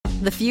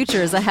The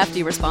future is a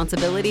hefty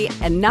responsibility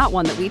and not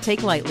one that we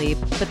take lightly,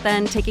 but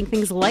then taking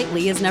things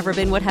lightly has never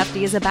been what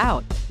Hefty is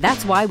about.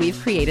 That's why we've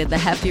created the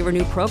Hefty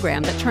Renew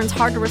program that turns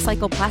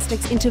hard-to-recycle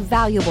plastics into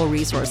valuable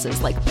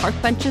resources like park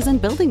benches and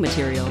building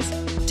materials.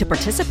 To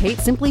participate,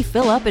 simply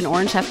fill up an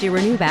orange Hefty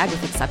Renew bag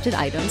with accepted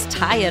items,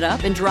 tie it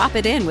up, and drop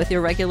it in with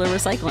your regular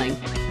recycling.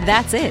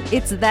 That's it.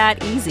 It's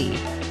that easy.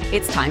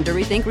 It's time to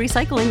rethink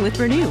recycling with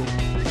Renew.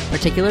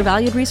 Particular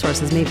valued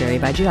resources may vary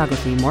by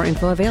geography. More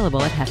info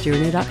available at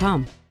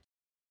heftyrenew.com.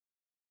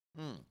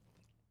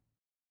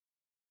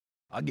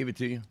 I'll give it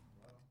to you.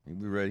 You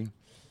be ready.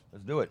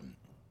 Let's do it.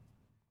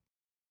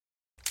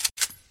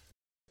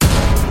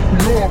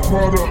 Your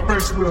product,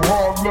 face with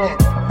hard luck.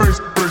 Face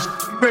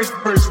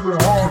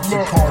with hard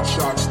luck. Card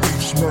shots,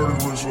 thieves,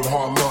 murderers with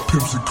hard luck.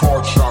 Pimps and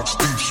card shots,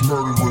 thieves,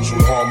 murderers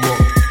with hard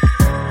luck.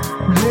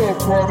 Your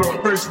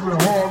product, face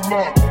with hard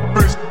luck.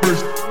 Face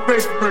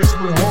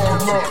with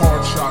hard luck.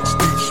 Card shots,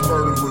 thieves,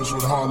 murderers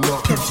with hard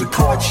luck. Pimps and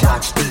card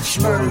shots, thieves,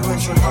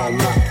 murderers with hard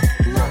luck.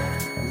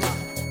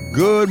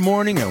 Good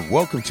morning and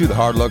welcome to the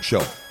Hard Luck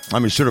Show.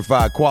 I'm your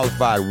certified,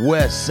 qualified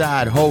West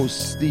Side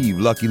host, Steve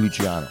Lucky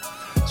Luciano.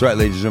 That's right,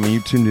 ladies and gentlemen,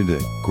 you tuned into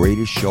the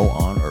greatest show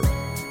on earth.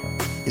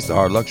 It's the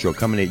Hard Luck Show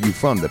coming at you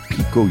from the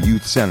Pico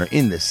Youth Center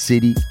in the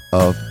city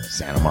of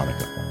Santa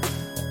Monica.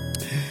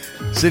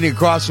 Sitting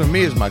across from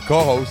me is my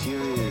co-host. Here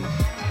is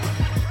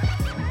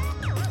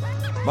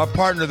my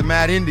partner, the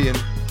Mad Indian.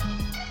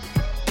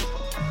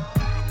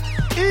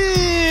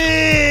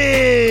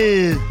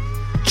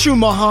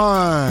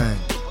 Chumahan,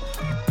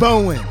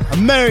 Bowen,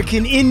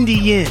 American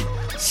Indian,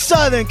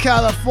 Southern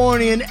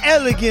Californian,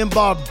 elegant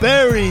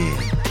barbarian,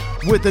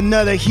 with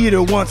another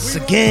heater once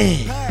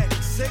again.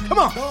 Come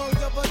on.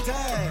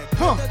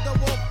 Huh.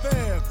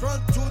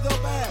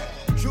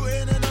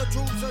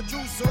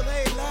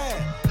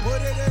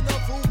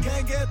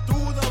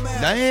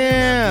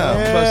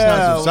 Damn. Busting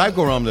out some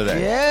Psycho Rum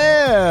today.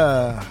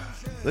 Yeah.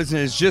 Listen,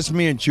 it's just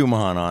me and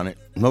Chumahan on it.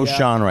 No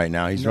Sean right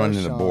now. He's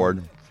running the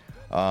board.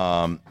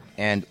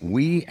 And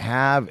we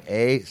have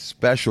a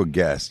special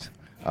guest.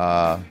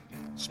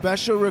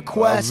 Special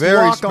request.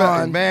 Very walk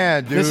on.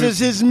 man, dude. This is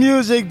his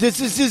music. This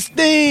is his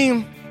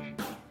theme.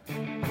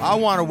 I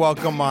want to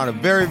welcome on a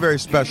very, very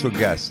special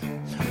guest.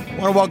 I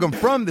want to welcome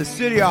from the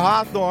city of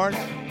Hawthorne,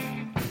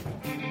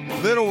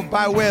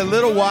 by way of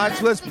Little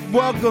Watch, let's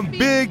welcome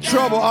Big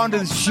Trouble onto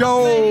the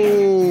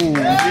show.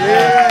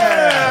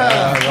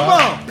 Yeah. Come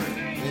on.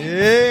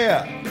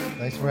 Yeah.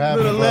 Thanks for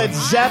having Little me, Led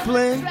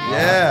Zeppelin.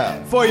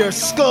 Yeah. For your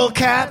skull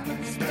cap.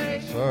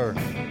 Sir.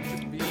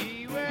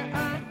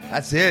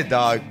 That's it,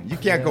 dog. You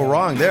can't go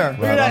wrong there.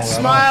 Look at that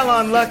smile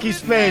on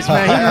Lucky's face,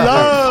 man. He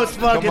loves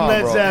fucking on,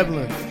 Led bro.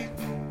 Zeppelin.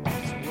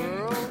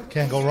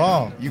 Can't go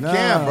wrong. You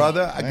can,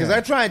 brother. Because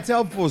I try and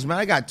tell fools, man,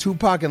 I got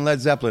Tupac and Led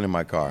Zeppelin in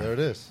my car. There it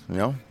is. You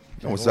know?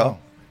 What's go up? wrong.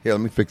 Here,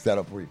 let me fix that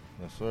up for you.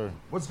 Yes, sir.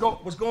 What's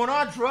going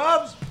on,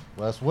 Trubs?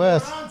 West.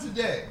 What's going on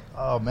today?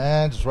 Oh,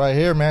 man, just right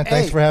here, man.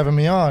 Thanks Hey. for having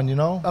me on, you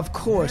know? Of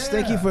course.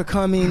 Thank you for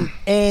coming.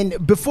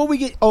 And before we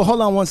get... Oh,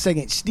 hold on one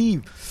second.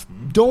 Steve,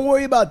 don't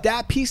worry about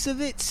that piece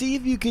of it. See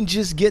if you can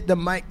just get the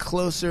mic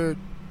closer.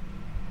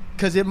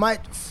 Because it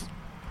might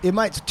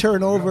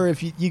turn over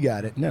if you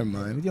got it. Never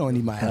mind. You don't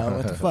need my help.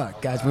 What the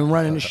fuck? Guys, we've been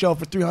running the show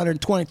for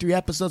 323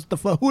 episodes.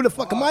 Who the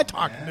fuck am I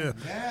talking to?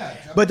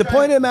 But the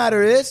point of the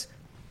matter is,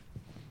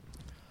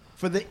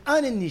 for the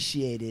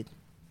uninitiated,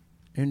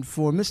 and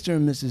for Mr.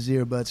 and Mrs.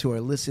 Earbuds who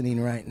are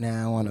listening right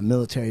now on a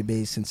military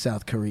base in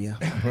South Korea,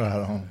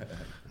 Right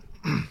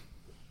on.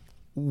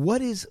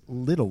 what is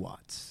Little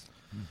Watts?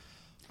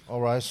 All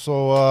right,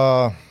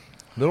 so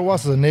Little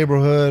Watts is a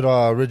neighborhood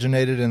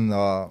originated in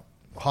the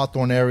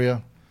Hawthorne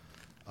area.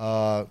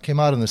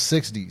 Came out in the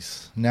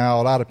 60s. Now,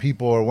 a lot of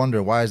people are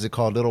wondering, why is it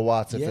called Little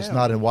Watts if it's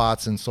not in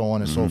Watts and so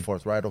on and so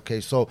forth, right?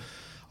 Okay, so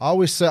I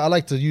always say, I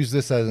like to use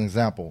this as an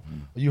example.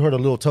 You heard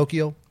of Little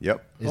Tokyo?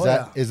 Yep.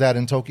 Is that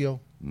in Tokyo?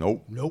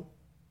 Nope.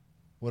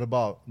 What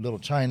about Little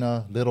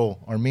China, Little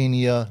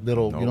Armenia,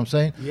 Little, you know what I'm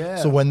saying? Yeah.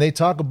 So when they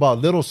talk about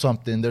little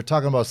something, they're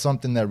talking about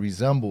something that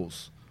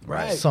resembles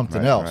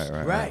something else.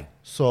 Right.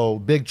 So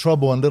Big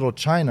Trouble in Little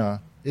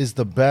China is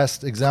the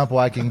best example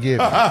I can give.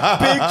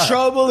 Big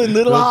Trouble in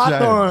Little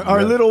Hawthorne,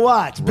 or Little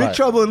Watts. Big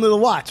Trouble in Little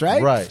Watts,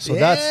 right? Right. So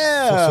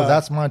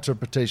that's my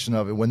interpretation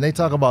of it. When they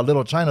talk about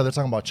Little China, they're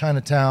talking about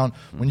Chinatown.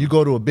 When you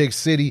go to a big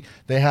city,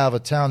 they have a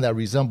town that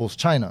resembles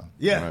China.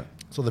 Yeah. Right.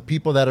 So the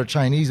people that are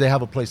Chinese, they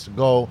have a place to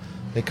go.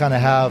 They kind of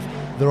have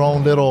their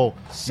own little,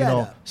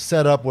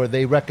 setup where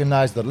they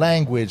recognize the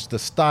language, the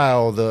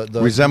style, the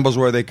resembles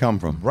where they come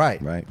from.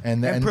 Right.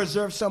 And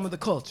preserve some of the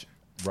culture.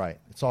 Right.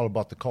 It's all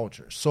about the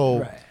culture.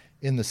 So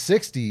in the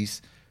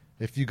 60s,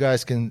 if you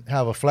guys can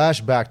have a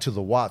flashback to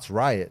the Watts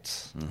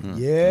riots.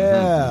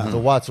 Yeah. The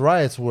Watts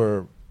riots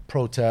were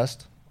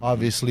protest,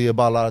 obviously,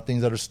 about a lot of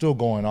things that are still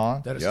going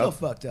on. That are still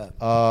fucked up.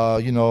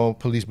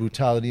 Police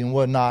brutality and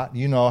whatnot.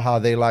 You know how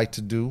they like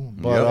to do.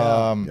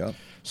 But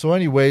so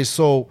anyways,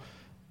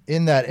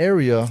 in that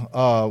area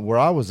where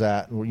I was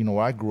at,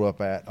 where I grew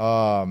up at,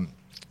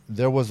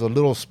 there was a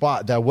little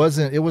spot that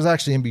wasn't. It was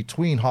actually in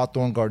between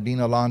Hawthorne,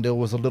 Gardena, Lawndale.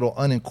 Was a little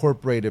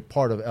unincorporated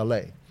part of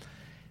L.A.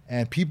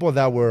 And people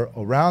that were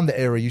around the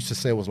area used to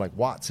say it was like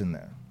Watts in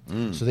there.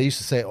 So they used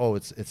to say, "Oh,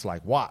 it's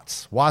like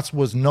Watts." Watts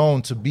was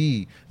known to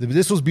be.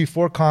 This was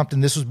before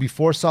Compton. This was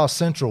before South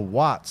Central.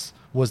 Watts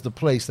was the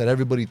place that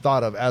everybody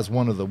thought of as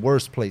one of the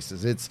worst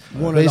places. It's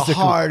one of the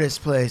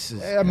hardest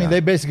places. I mean,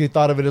 they basically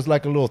thought of it as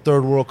like a little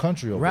third world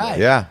country over Right.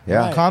 there. Yeah.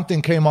 Right.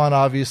 Compton came on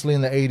obviously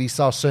in the 80s,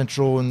 South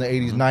Central in the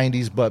 80s,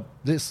 90s, but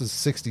this is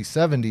 60s,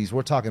 70s.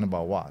 We're talking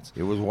about Watts.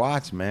 It was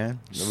Watts,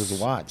 man. It was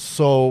Watts.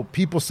 So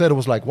people said it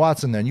was like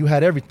Watts in there, and you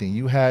had everything.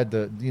 You had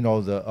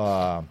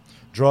the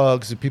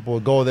drugs, and people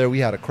would go there. We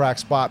had a crack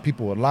spot.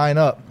 People would line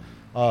up.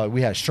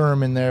 We had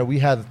Sherman there. We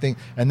had the thing.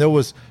 And there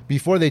was,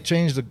 before they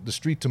changed the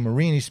street to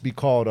Marine, it used to be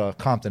called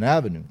Compton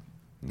Avenue.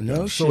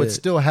 No So shit. it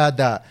still had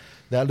that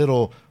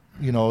little,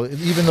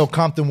 even though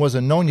Compton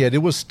wasn't known yet, it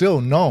was still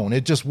known.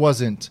 It just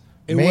wasn't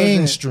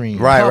mainstream.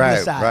 Right.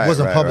 Publicized. It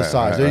wasn't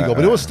publicized. There you go.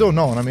 But it was still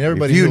known. I mean,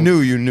 everybody If you knew.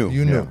 knew, you knew.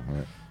 You knew. Yeah,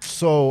 right.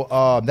 So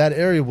that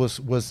area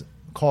was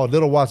called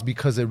Little Watts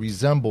because it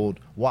resembled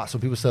Watts. So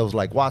people said it was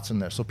like Watts in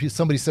there. So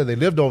somebody said they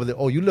lived over there.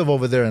 Oh, you live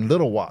over there in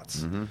Little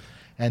Watts.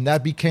 And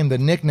that became the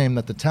nickname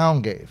that the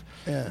town gave.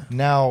 Yeah.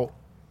 Now,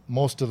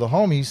 most of the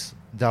homies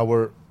that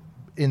were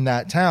in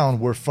that town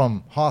were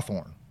from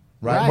Hawthorne,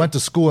 right? Went to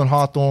school in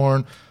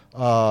Hawthorne,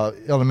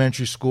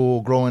 elementary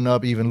school, growing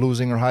up, even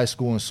losing her high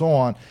school and so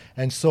on.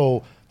 And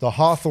so the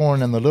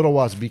Hawthorne and the Little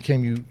Watts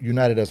became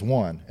united as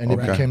one, and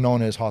it became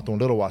known as Hawthorne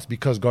Little Watts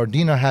because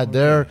Gardena had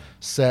their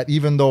set,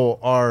 even though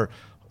our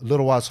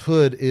Little Watts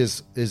hood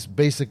is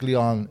basically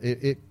on,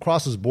 it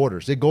crosses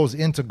borders. It goes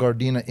into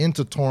Gardena,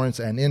 into Torrance,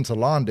 and into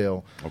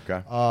Lawndale.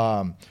 Okay.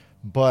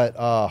 But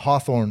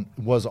Hawthorne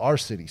was our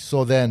city.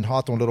 So then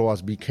Hawthorne Little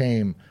Watts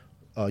became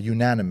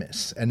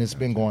unanimous, and it's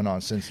been going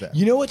on since then.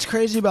 You know what's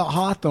crazy about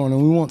Hawthorne,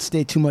 and we won't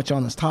stay too much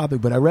on this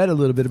topic, but I read a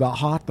little bit about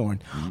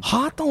Hawthorne.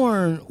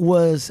 Hawthorne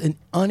was an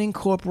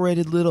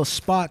unincorporated little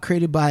spot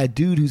created by a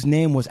dude whose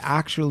name was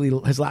actually,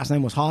 his last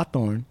name was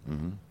Hawthorne.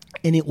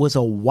 And it was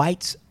a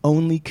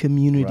whites-only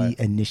community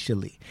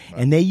initially.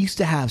 And they used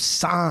to have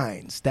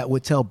signs that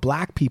would tell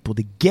black people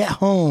to get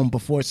home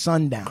before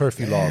sundown.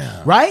 Curfew laws.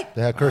 Right?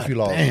 They had curfew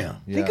laws. damn.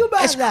 Yeah. Think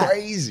about That's that.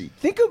 crazy.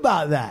 Think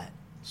about that.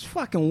 It's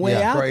fucking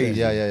way out crazy.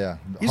 there. Yeah.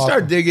 You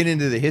start digging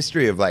into the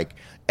history of like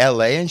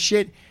L.A. and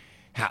shit.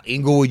 How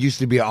Inglewood used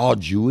to be all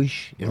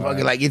Jewish. And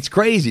fucking, like, it's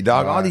crazy,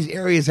 dog. All these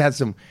areas had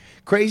some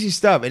crazy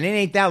stuff, and it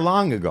ain't that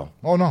long ago.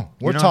 Oh, no.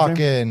 We're know what I'm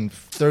talking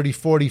 30,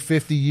 40,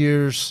 50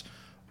 years.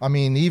 I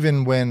mean,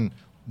 even when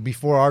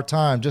before our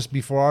time, just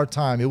before our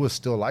time, it was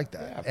still like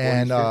that.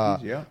 40s,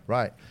 50s, yeah.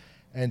 Right.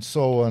 And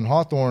so in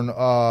Hawthorne,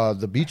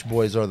 the Beach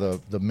Boys are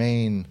the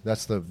main,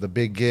 that's the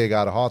big gig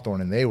out of Hawthorne,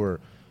 and they were,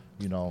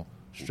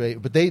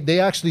 straight. But they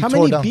actually How tore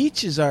many down.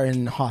 beaches are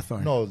in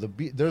Hawthorne? No,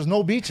 there's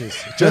no beaches.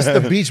 Just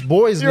the Beach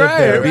Boys live right,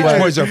 there. Beach right.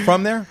 Boys are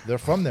from there? They're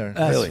from there.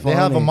 That's Really? They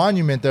have a funny.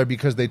 monument there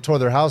because they tore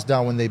their house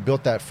down when they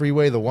built that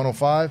freeway, the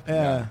 105.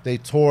 Yeah. They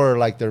tore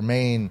like their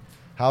main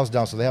house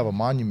down, so they have a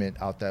monument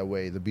out that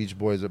way. The Beach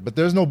Boys, but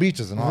there's no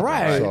beaches in Hawthorne.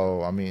 Right.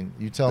 So I mean,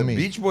 you tell The me.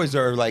 Beach Boys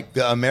are like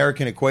the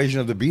American equation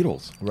of the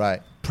Beatles.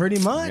 Right. Pretty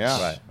much.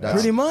 Yeah. Right.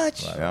 Pretty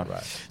much. Yeah.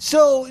 Right.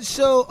 So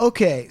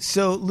okay.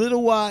 So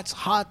Little Watts,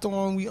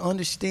 Hawthorne, we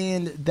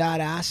understand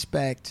that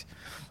aspect.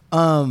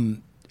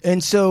 And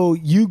so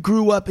you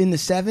grew up in the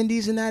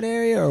 70s in that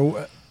area,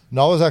 or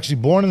No, I was actually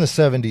born in the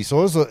 70s,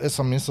 so it's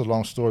a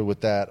long story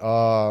with that.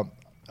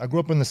 I grew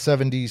up in the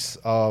 70s.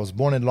 I was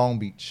born in Long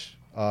Beach,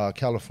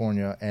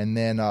 California, and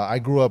then I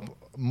grew up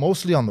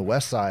mostly on the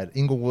west side,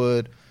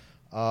 Inglewood.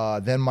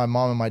 Then my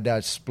mom and my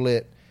dad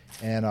split,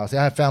 and I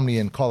had family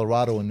in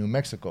Colorado and New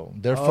Mexico.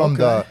 They're from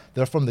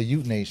the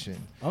Ute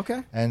Nation.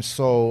 Okay. And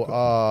so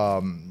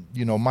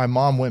my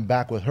mom went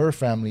back with her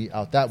family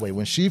out that way.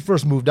 When she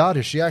first moved out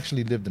here, she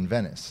actually lived in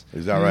Venice.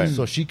 Is that right?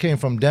 So she came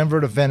from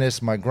Denver to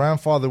Venice. My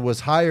grandfather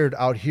was hired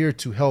out here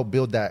to help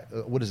build that,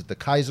 the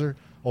Kaiser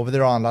over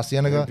there on La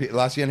Cienega?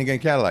 La Cienega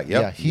and Cadillac.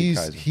 Yep.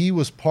 Yeah, he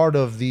was part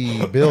of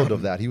the build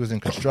of that. He was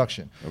in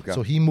construction. Okay.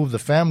 So he moved the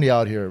family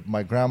out here,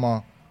 my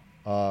grandma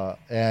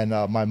and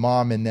my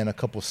mom, and then a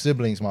couple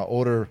siblings, my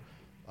older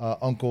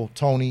uncle,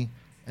 Tony,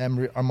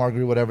 and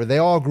Marguerite, whatever. They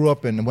all grew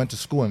up and went to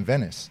school in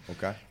Venice.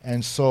 Okay.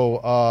 And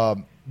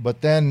so, but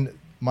then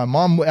my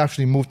mom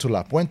actually moved to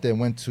La Puente and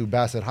went to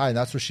Bassett High, and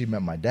that's where she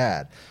met my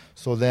dad.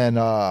 So then,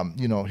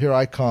 here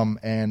I come,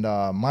 and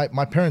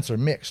my parents are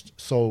mixed.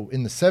 So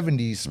in the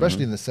 70s,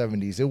 especially in the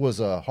 70s, it was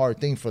a hard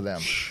thing for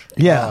them.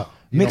 yeah,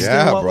 mixed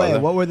Yeah, in what way? brother.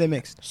 What were they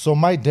mixed? So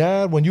my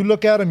dad, when you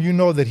look at him, you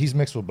know that he's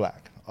mixed with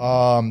black.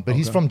 But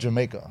he's from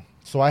Jamaica.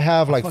 So I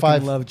have like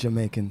Fucking love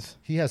Jamaicans.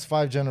 He has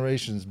 5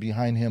 generations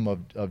behind him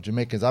of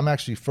Jamaicans. I'm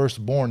actually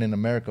first born in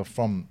America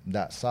from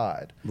that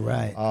side.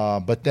 Right.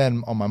 But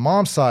then on my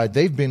mom's side,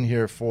 they've been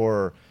here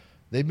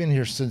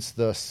since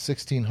the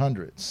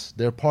 1600s.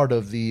 They're part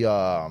of the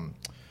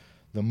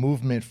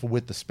movement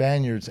with the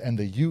Spaniards and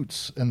the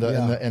Utes and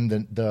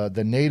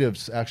the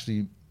natives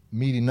actually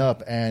meeting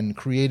up and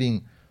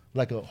creating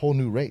like a whole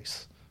new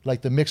race.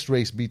 like the mixed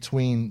race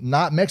between,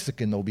 not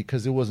Mexican though,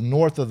 because it was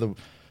north of the.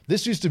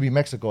 This used to be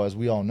Mexico, as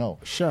we all know.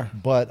 Sure.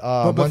 But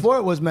before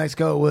it was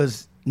Mexico, it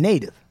was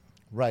native.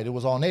 Right, it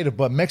was all native,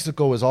 but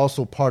Mexico is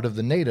also part of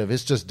the native.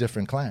 It's just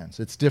different clans.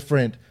 It's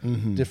different,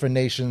 different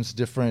nations,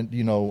 different,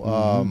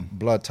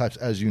 blood types,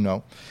 as you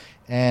know.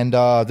 And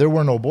there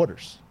were no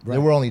borders. Right.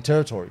 There were only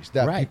territories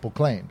that people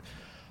claimed.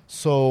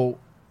 So,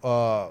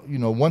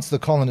 once the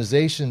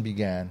colonization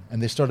began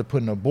and they started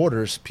putting up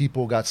borders,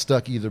 people got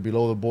stuck either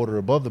below the border or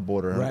above the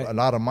border. Right. A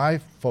lot of my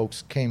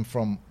folks came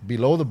from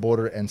below the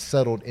border and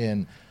settled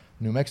in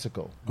New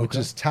Mexico, which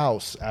is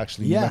Taos,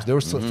 actually. Yeah. There were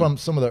from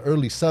some of the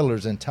early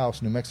settlers in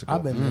Taos, New Mexico.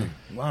 I've been there.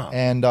 Wow.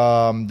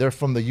 And they're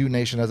from the Ute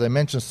Nation, as I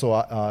mentioned. So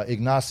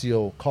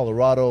Ignacio,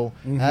 Colorado,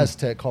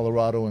 Aztec,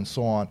 Colorado, and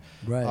so on.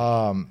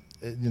 Right.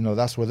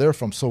 That's where they're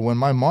from. So when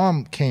my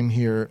mom came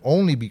here,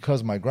 only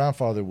because my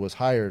grandfather was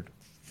hired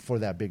for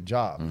that big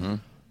job,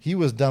 he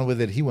was done with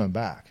it. He went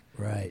back.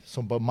 Right.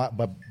 So, but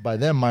by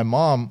then, my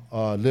mom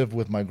lived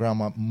with my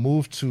grandma,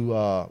 moved to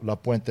La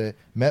Puente,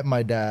 met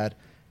my dad.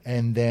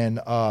 And then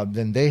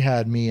they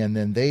had me, and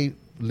then they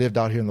lived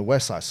out here in the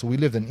west side. So we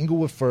lived in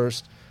Inglewood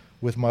first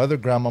with my other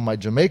grandma, my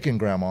Jamaican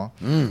grandma.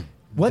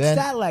 What's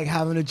that like,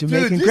 having a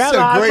Jamaican Dude,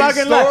 grandma? This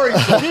is a great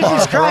story.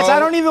 Jesus Christ, I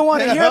don't even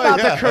want to hear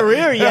about the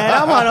career yet.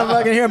 I want to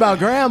fucking hear about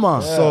grandma.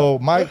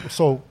 Yeah.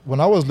 So when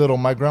I was little,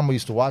 my grandma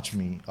used to watch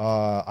me.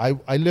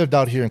 I lived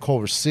out here in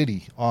Culver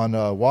City on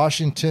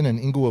Washington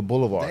and Inglewood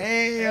Boulevard.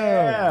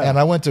 Damn. And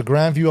I went to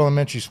Grandview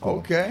Elementary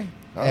School. Okay.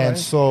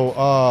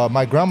 So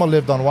my grandma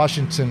lived on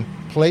Washington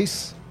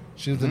Place.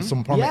 She lived in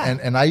some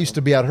apartment, and I used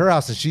to be at her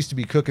house, and she used to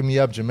be cooking me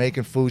up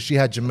Jamaican food. She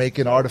had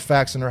Jamaican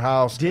artifacts in her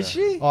house. Did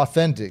she?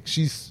 Authentic.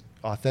 She's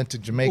authentic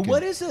Jamaican. Well,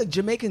 what is a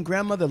Jamaican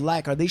grandmother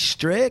like? Are they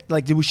strict?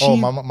 Like, was she? Oh,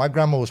 my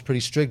grandma was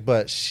pretty strict,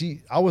 but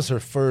I was her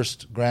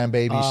first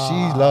grandbaby.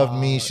 She loved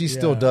me. She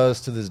still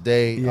does to this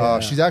day. Yeah.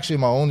 She's actually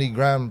my only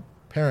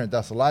grandparent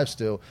that's alive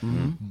still,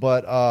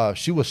 but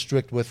she was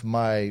strict with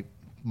my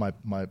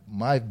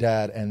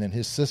dad and then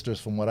his sisters,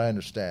 from what I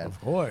understand. Of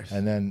course.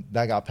 And then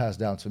that got passed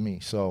down to me.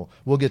 So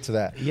we'll get to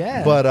that.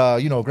 Yeah. But,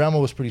 grandma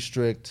was pretty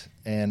strict.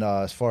 And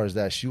as far as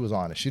that, she was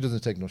honest. She doesn't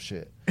take no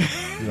shit.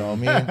 You know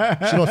what I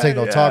mean? She don't take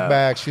no talk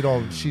back.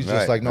 She's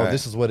just like, no,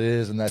 this is what it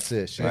is, and that's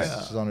it.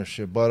 She's on her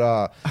shit. But,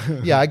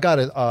 I got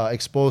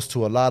exposed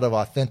to a lot of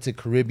authentic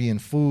Caribbean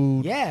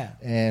food. Yeah.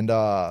 And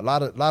a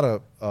lot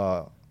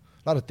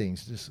of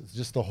things.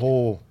 Just the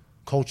whole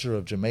culture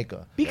of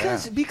Jamaica.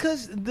 Because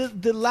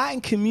the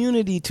Latin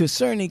community, to a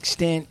certain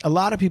extent, a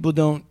lot of people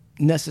don't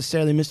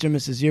necessarily, Mr. and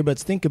Mrs.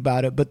 Earbuds, think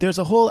about it, but there's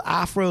a whole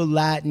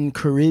Afro-Latin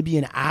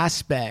Caribbean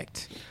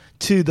aspect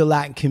to the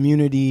Latin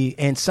community,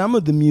 and some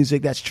of the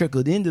music that's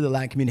trickled into the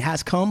Latin community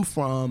has come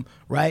from,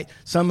 right,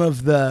 some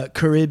of the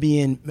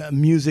Caribbean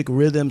music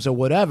rhythms or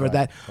whatever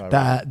that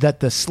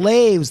the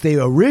slaves they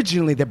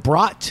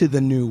brought to the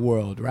New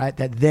World, right,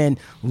 that then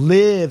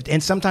lived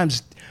and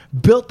sometimes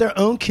built their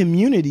own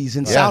communities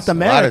in South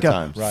America, a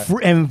lot of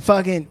times. And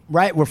fucking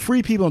we're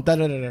free people and da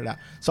da da da da.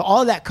 So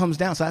all of that comes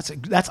down. So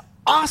that's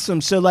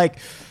awesome. So like,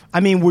 I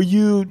mean,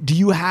 do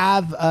you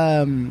have?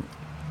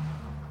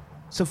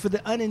 So for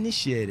the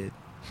uninitiated,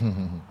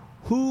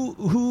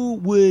 who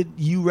would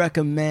you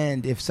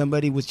recommend if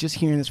somebody was just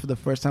hearing this for the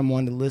first time,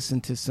 wanted to listen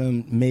to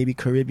some maybe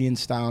Caribbean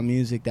style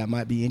music that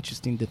might be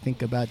interesting to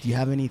think about? Do you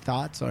have any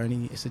thoughts or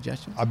any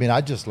suggestions? I mean,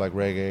 I just like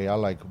reggae. I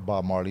like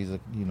Bob Marley.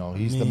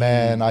 He's the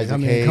man. Isaac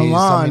Hayes. Come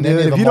on,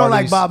 dude. If you don't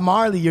like Bob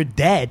Marley, you're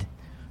dead.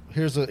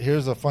 Here's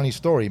a funny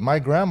story. My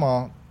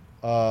grandma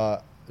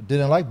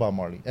didn't like Bob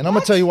Marley, and I'm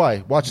gonna tell you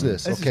why. Watch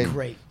this. This okay, is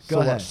great. Go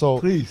ahead,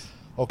 please.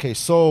 Okay,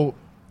 so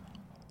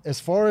as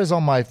far as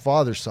on my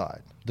father's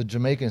side, the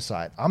Jamaican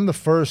side, I'm the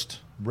first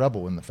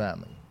rebel in the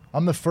family.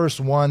 I'm the first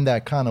one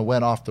that kind of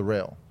went off the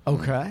rail.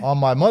 Okay. On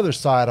my mother's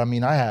side, I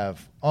mean, I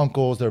have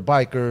uncles, they're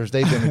bikers,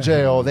 they've been in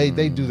jail, they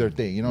do their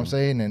thing, you know what I'm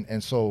saying?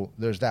 And so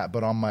there's that.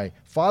 But on my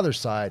father's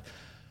side,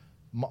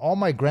 all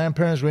my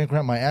grandparents,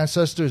 my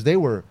ancestors, they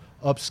were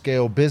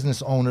upscale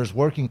business owners,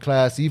 working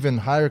class, even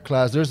higher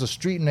class. There's a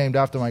street named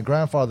after my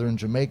grandfather in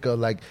Jamaica,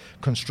 like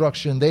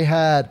construction. They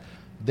had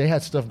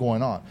stuff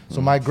going on.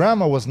 So my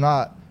grandma was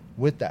not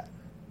with that.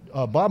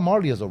 Bob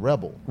Marley is a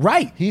rebel.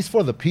 Right. He's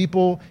for the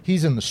people.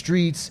 He's in the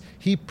streets.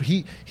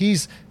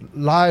 He's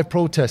live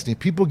protesting.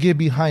 People get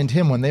behind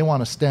him when they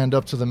want to stand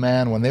up to the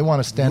man, when they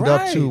want to stand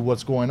up to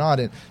what's going on.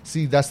 And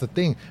see, that's the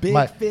thing.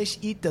 Big fish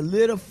eat the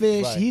little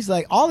fish. Right. He's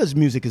like, all his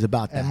music is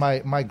about that.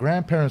 And my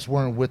grandparents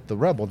weren't with the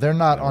rebel. They're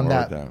not on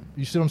that.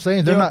 You see what I'm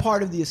saying? They're not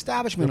part of the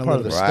establishment. They're part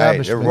of the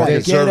establishment.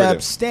 Right. Get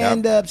up,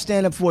 stand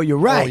up for your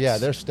rights. Oh yeah,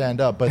 they're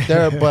stand up. But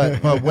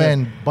but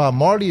when Bob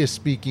Marley is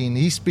speaking,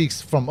 he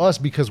speaks from us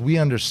because we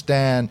understand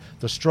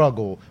the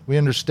struggle. We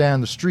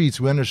understand the streets.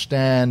 We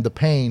understand the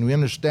pain. We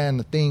understand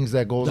the things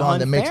that goes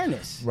on.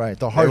 Unfairness. That makes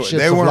the hardships.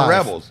 They of weren't life.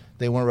 rebels.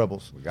 They weren't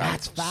rebels.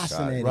 That's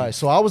fascinating. Right.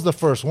 So I was the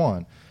first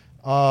one.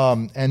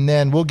 And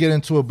then we'll get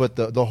into it, but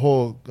the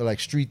whole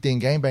like street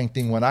thing, gangbang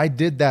thing, when I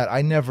did that,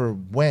 I never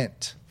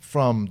went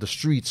from the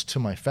streets to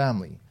my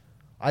family.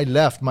 I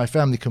left my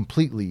family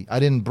completely. I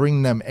didn't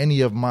bring them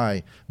any of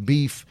my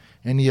beef,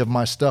 any of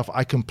my stuff.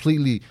 I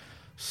completely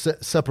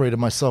separated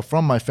myself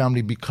from my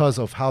family because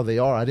of how they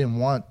are. I didn't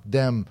want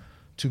them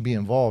to be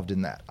involved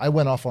in that. I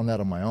went off on that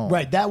on my own.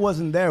 Right, that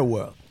wasn't their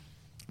world.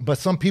 But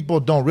some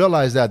people don't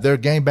realize that they're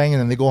gangbanging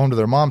and they go home to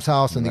their mom's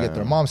house and they get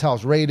their mom's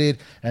house raided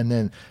and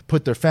then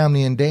put their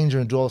family in danger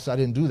and do all this. I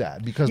didn't do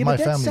that because my but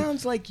that family.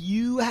 sounds like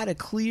you had a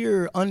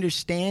clear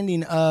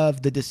understanding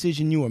of the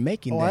decision you were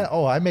making.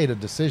 I made a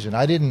decision.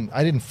 I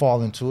didn't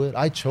fall into it.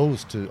 I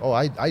chose to.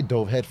 I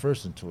dove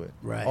headfirst into it.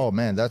 Right. Oh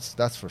man,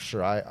 that's for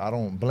sure. I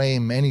don't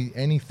blame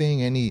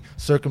anything, any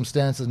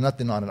circumstances,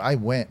 nothing on it. I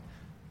went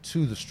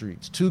to the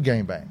streets to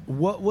gangbang.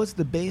 What was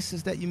the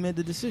basis that you made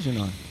the decision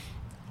on?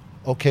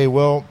 Okay,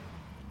 well,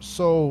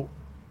 so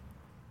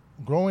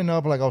growing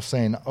up, like I was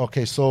saying,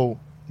 okay, so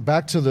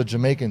back to the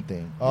Jamaican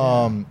thing.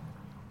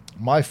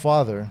 My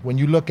father, when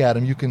you look at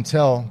him, you can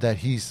tell that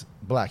he's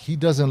black. He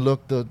doesn't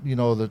look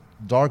the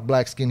dark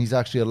black skin. He's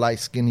actually a light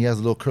skin. He has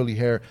a little curly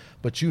hair,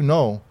 but you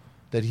know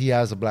that he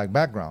has a black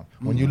background.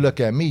 When you look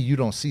at me, you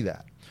don't see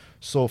that.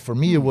 So for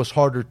me, it was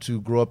harder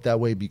to grow up that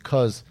way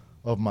because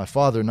of my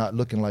father not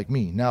looking like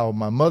me. Now,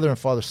 my mother and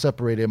father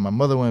separated. My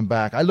mother went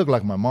back. I look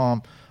like my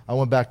mom. I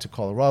went back to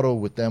Colorado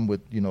with them,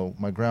 with,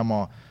 my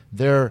grandma.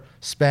 They're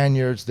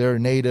Spaniards, they're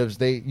natives.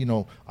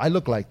 I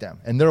look like them,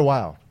 and they're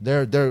wild.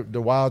 They're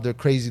wild, they're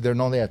crazy. They're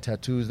known, they had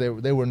tattoos. They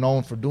were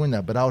known for doing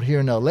that. But out here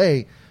in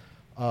LA,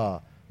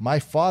 my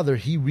father,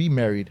 he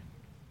remarried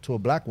to a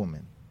black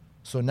woman.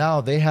 So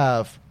now they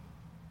have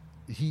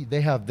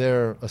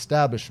their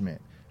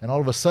establishment, and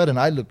all of a sudden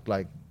I look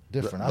like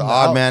different. The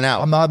odd man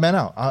out. I'm the odd man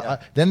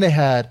out. Then they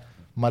had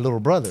my little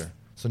brother.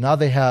 So now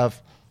they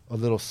have a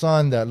little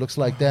son that looks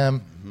like them.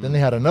 Mm-hmm. Then they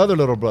had another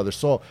little brother.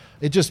 So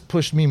it just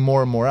pushed me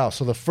more and more out.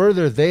 So the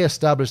further they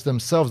established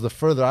themselves, the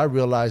further I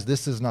realized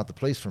this is not the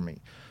place for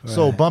me. Right.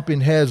 So bumping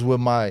heads with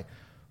my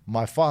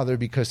father,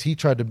 because he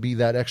tried to be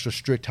that extra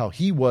strict how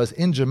he was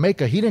in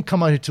Jamaica. He didn't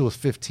come out here till he was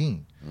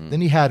 15.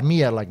 Then he had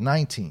me at like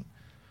 19.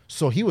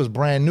 So he was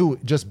brand new.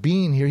 Just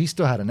being here, he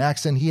still had an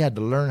accent. He had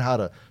to learn how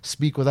to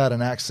speak without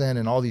an accent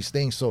and all these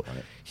things. So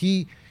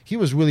he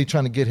was really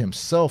trying to get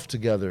himself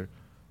together.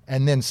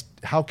 And then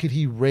how could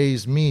he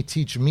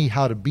teach me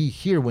how to be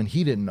here when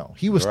he didn't know?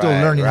 He was still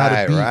learning how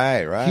to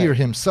be here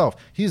himself.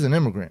 He's an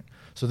immigrant.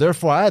 So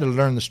therefore, I had to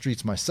learn the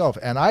streets myself.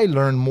 And I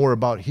learned more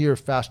about here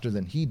faster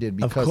than he did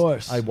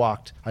because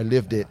I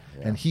lived it.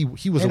 And he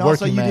was a working man. And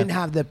also, you didn't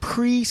have the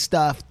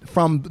pre-stuff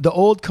from the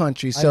old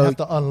country. So I have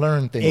to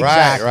unlearn things.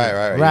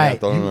 Exactly.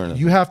 Right.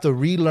 You have to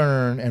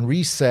relearn and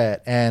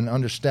reset and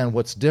understand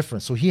what's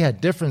different. So he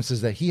had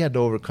differences that he had to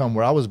overcome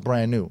where I was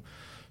brand new.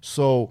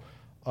 So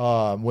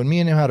when me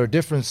and him had our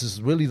differences,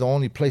 really the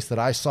only place that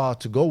I saw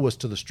to go was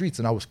to the streets,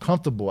 and I was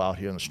comfortable out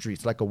here in the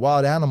streets, like a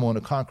wild animal in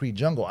a concrete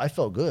jungle. I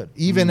felt good,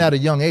 even at a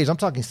young age. I'm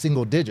talking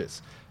single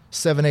digits,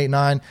 7, 8,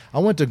 9. I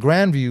went to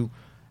Grandview,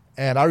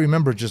 and I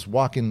remember just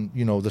walking,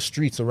 the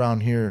streets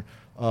around here,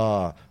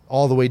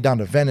 all the way down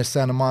to Venice,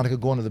 Santa Monica,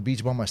 going to the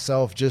beach by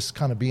myself, just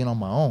kind of being on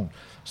my own.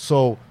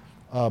 So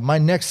my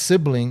next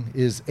sibling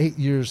is 7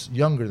 years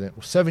younger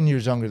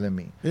than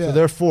me. Yeah. So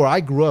therefore, I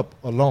grew up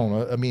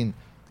alone. I mean,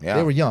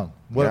 they were young.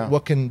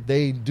 What can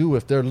they do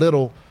if they're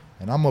little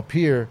and I'm up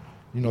here,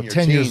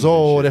 10 years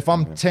old? If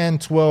I'm 10,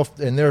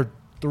 12 and they're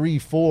 3,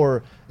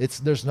 4,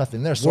 there's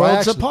nothing there. So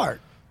worlds apart.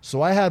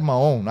 So I had my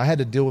own. I had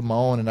to deal with my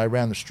own, and I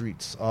ran the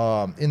streets.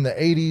 In the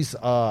 80s,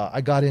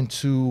 I got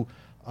into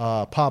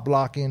pop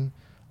locking.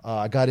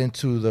 I got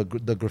into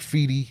the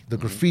graffiti,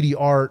 graffiti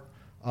art,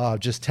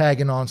 just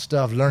tagging on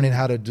stuff, learning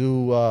how to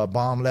do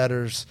bomb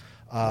letters,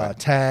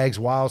 tags,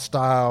 wild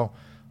style.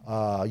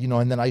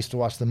 And then I used to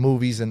watch the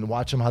movies and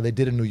watch them how they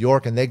did in New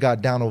York, and they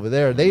got down over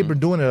there. They've been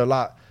doing it a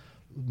lot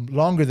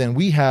longer than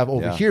we have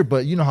over here,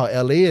 but you know how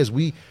LA is.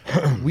 We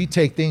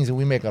take things and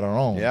we make it our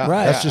own. Yeah.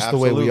 Right. That's just the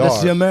way we are.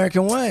 That's the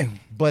American way.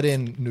 But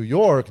in New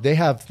York, they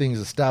have things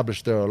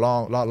established there a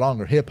lot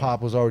longer. Hip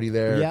hop was already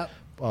there.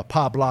 Yep.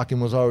 Pop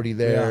locking was already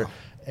there. Yeah.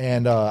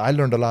 And I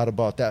learned a lot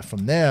about that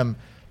from them.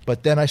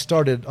 But then I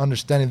started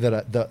understanding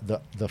that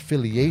the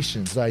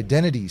affiliations, the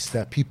identities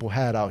that people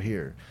had out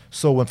here.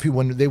 So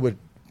when they would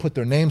put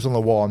their names on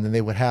the wall, and then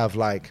they would have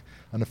like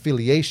an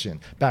affiliation.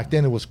 Back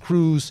then it was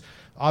crews.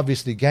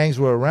 Obviously gangs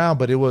were around,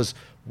 but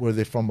were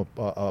they from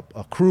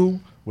a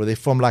crew? Were they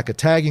from like a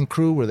tagging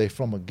crew? Were they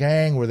from a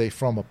gang? Were they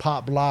from a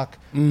pop block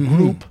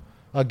group?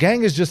 A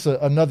gang is just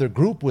another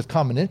group with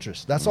common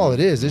interests. That's all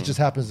it is. It just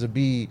happens to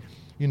be,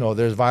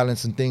 there's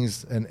violence and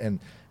things and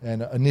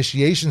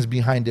initiations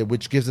behind it,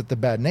 which gives it the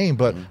bad name.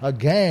 But a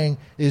gang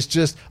is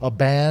just a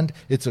band.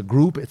 It's a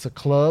group. It's a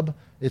club.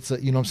 It's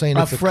a, you know what I'm saying?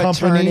 It's a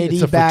company.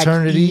 It's a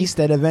fraternity back east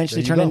that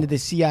eventually turned into the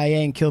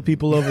CIA and kill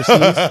people overseas.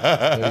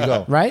 There you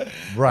go.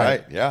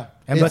 Right? Yeah.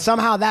 But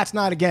somehow that's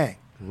not a gang.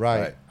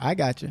 Right. I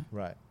got you.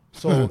 Right.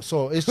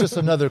 So it's just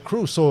another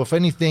crew. So if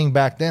anything,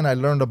 back then I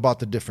learned about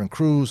the different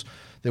crews.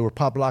 They were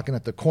pop locking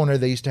at the corner.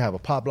 They used to have a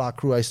pop lock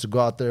crew. I used to go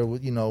out there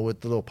with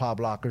the little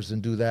pop lockers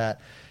and do that.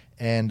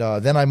 And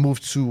then I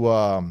moved to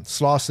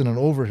Slauson and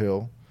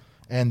Overhill.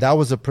 and that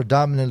was a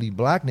predominantly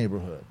black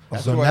neighborhood.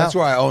 That's, So why, now- that's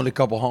why I owned a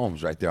couple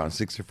homes right there on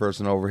 61st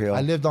and Overhill.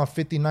 I lived on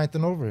 59th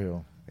and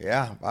Overhill.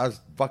 Yeah, I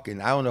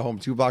owned a home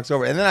 2 blocks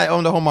over. And then I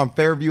owned a home on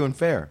Fairview and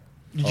Fair.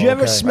 Did you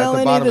ever Okay. smell At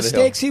the any of bottom the of the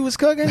hill. steaks he was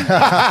cooking?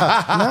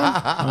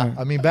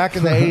 I mean, back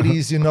in the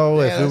 80s, you know,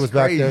 Yeah, if it that's was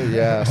back crazy. there,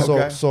 yeah.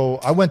 Okay. So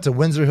I went to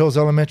Windsor Hills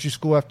Elementary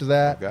School after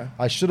that. Okay.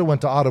 I should have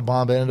went to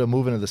Audubon, but ended up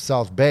moving to the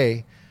South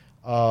Bay.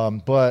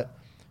 But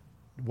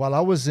while I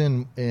was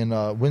in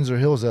Windsor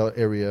Hills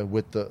area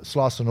with the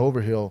Slauson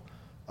Overhill,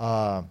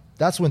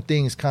 that's when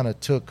things kind of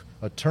took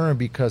a turn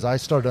because I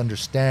started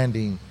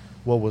understanding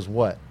what was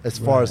what. As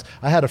far as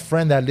I had a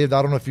friend that lived,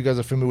 I don't know if you guys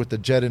are familiar with the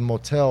Jet Inn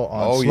Motel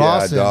on Oh,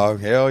 Slauson. yeah,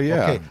 dog. Hell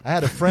yeah. Okay, I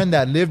had a friend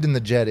that lived in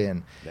the Jet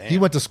Inn. He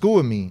went to school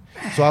with me,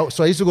 so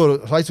I used to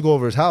go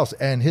over his house,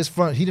 and he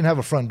didn't have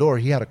a front door.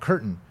 He had a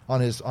curtain on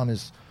his.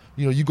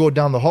 You know, you go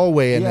down the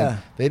hallway, and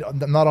then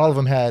not all of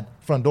them had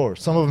front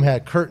doors. Some of them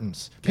had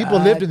curtains. People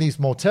God. lived in these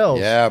motels.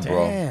 Yeah,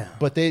 bro. Damn.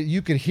 But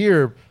you could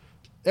hear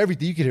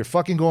everything. You could hear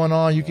fucking going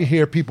on. You could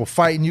hear people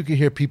fighting. You could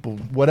hear people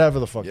whatever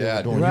the fuck they Yeah,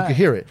 were doing. dude. You could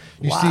hear it.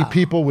 You see Wow.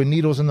 people with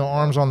needles in their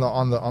arms on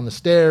the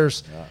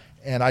stairs.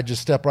 And I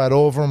just step right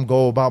over them,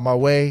 go about my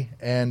way,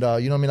 and you know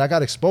what I mean. I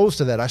got exposed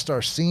to that. I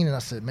started seeing it. I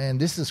said, "Man,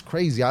 this is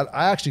crazy." I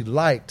actually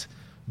liked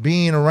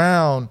being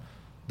around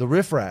the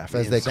riffraff,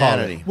 as they call it.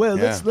 Insanity. Well,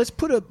 Yeah. let's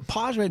put a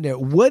pause right there.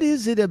 What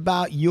is it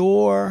about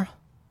your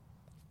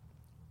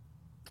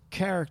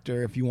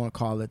character, if you want to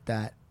call it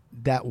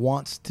that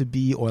wants to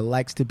be or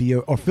likes to be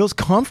or feels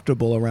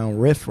comfortable around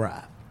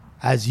riffraff,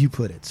 as you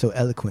put it so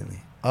eloquently?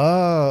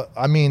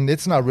 I mean,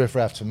 it's not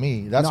riffraff to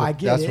me. That's No, I what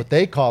get that's it. what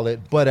they call it.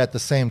 But at the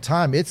same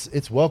time,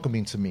 it's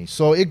welcoming to me.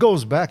 So it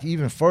goes back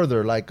even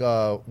further. Like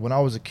when I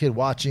was a kid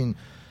watching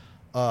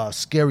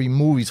scary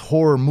movies,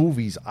 horror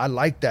movies, I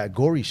like that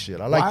gory shit.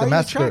 I like Why the are you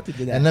massacre. attracted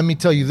to that? And let me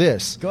tell you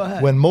this: Go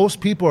ahead. when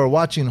most people are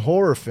watching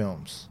horror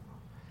films,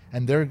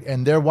 and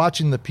they're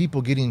watching the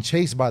people getting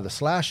chased by the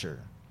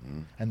slasher,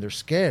 and they're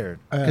scared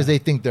because they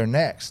think they're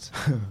next.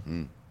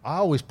 I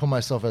always put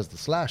myself as the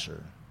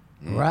slasher.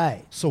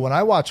 Right. So when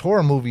I watch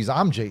horror movies,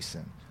 I'm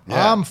Jason.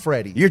 Yeah. I'm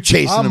Freddy. You're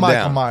chasing I'm them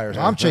Michael down. Myers.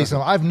 Yeah. I'm chasing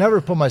them. I've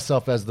never put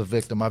myself as the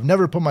victim. I've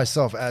never put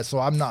myself as. So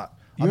I'm not.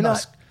 You're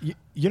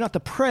not the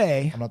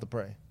prey. I'm not the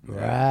prey.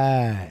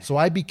 Right. So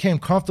I became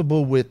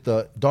comfortable with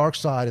the dark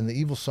side and the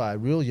evil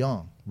side real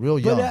young. Real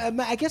young.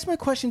 But I guess my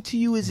question to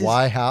you is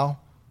Why? How?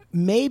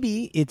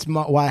 maybe it's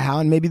why how,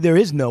 and maybe there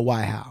is no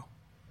why how,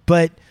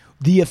 but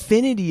the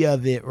affinity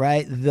of it,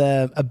 right?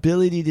 The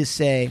ability to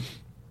say,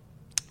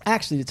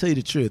 actually, to tell you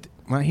the truth,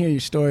 when I hear your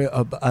story,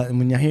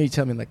 when I hear you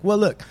tell me, like, well,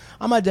 look,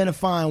 I'm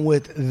identifying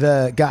with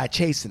the guy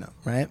chasing him,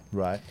 right?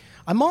 Right.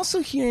 I'm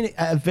also hearing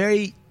a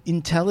very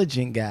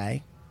intelligent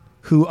guy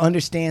who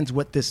understands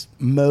what this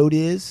mode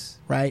is,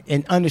 right?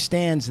 And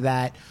understands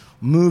that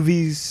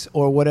movies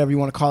or whatever you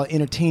want to call it,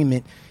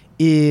 entertainment,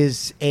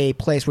 is a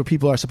place where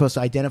people are supposed to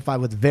identify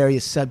with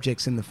various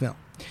subjects in the film.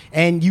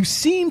 And you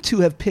seem to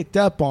have picked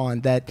up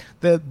on that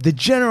the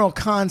general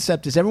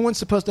concept is everyone's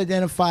supposed to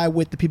identify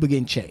with the people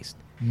getting chased.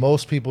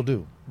 Most people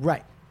do.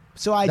 Right.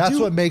 So That's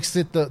what makes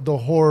it the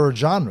horror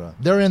genre.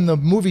 They're in the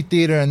movie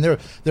theater and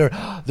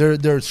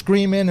they're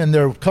screaming and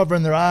they're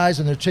covering their eyes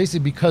and they're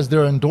chasing because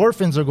their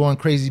endorphins are going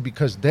crazy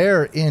because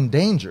they're in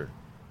danger.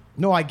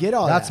 No, I get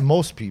all that. That's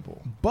most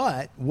people.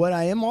 But what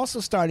I am also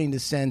starting to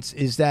sense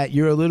is that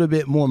you're a little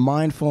bit more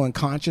mindful and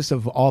conscious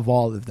of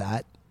all of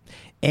that.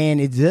 And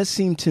it does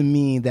seem to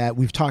me that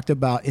we've talked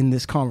about in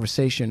this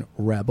conversation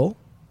Rebel.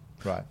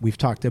 Right. We've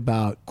talked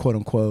about, quote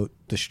unquote,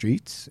 the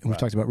streets. And we've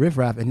talked about Riff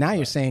Raff. And now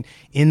you're saying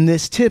in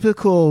this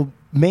typical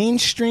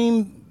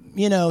mainstream,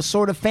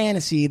 sort of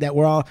fantasy that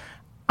we're all,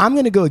 I'm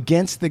going to go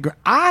against the,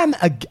 I'm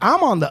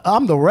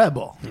the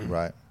rebel.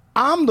 Right.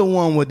 I'm the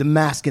one with the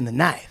mask and the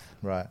knife.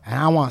 Right. And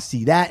I want to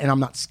see that, and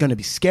I'm not going to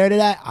be scared of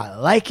that. I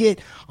like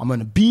it. I'm going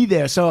to be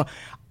there. So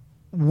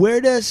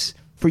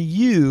for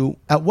you,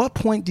 at what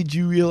point did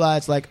you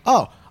realize, like,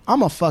 oh,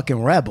 I'm a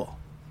fucking rebel?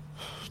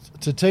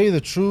 To tell you the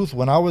truth,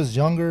 when I was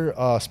younger,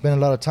 spending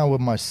a lot of time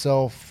with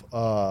myself,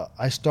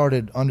 I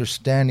started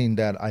understanding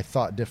that I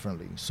thought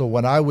differently. So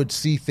when I would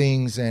see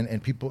things and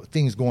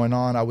things going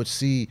on, I would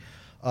see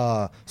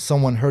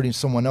someone hurting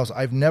someone else.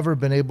 I've never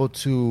been able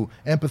to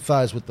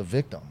empathize with the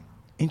victim.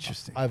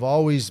 Interesting. I've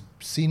always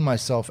seen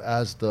myself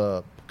as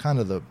the kind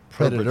of the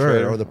predator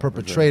Perpetrator. or the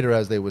perpetrator,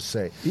 as they would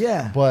say.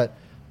 Yeah. But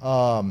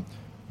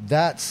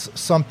that's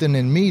something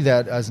in me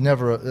that I've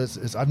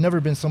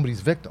never been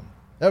somebody's victim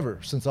ever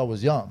since I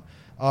was young.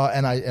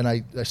 And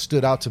I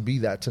stood out to be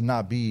that, to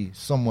not be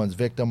someone's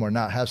victim or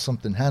not have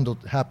something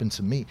happen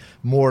to me.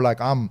 More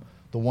like I'm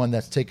the one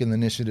that's taking the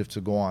initiative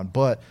to go on.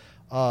 But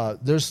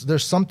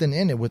there's something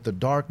in it with the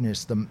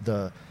darkness,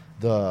 the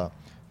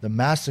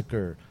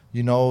massacre,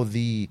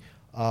 the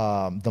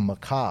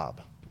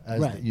macabre.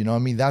 Right. You know what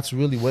I mean? That's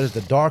really what is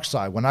the dark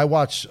side. When I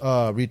watch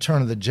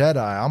Return of the Jedi,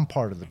 I'm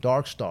part of the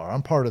Dark Star.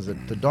 I'm part of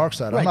the dark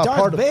side. Right, I'm not Darth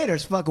part of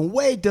Vader's fucking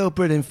way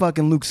doper than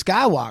fucking Luke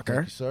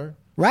Skywalker. sir.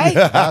 Right?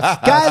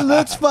 Guy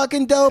looks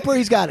fucking doper.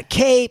 He's got a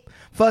cape.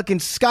 Fucking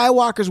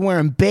Skywalker's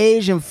wearing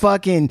beige and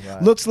fucking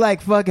looks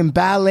like fucking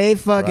ballet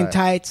fucking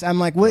tights. I'm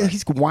like, what?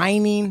 He's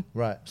whining.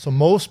 Right. So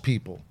most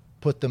people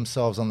put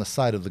themselves on the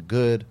side of the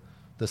good,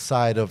 the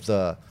side of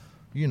the,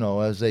 you know,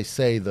 as they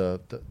say,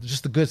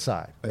 just the good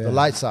side, the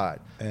light side.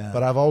 Yeah.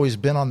 But I've always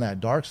been on that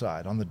dark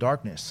side, on the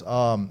darkness.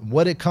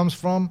 What it comes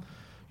from,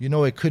 you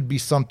know, it could be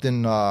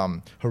something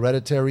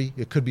hereditary.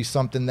 It could be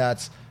something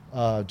that's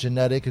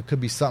genetic. It could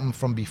be something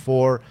from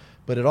before.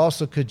 But it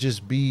also could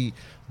just be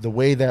the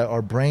way that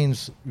our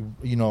brains,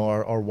 you know,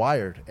 are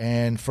wired.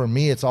 And for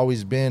me, it's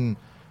always been,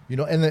 you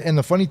know, and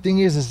the funny thing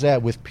is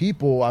that with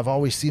people, I've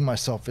always seen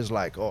myself as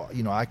like, oh,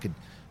 you know, I could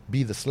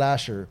be the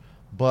slasher,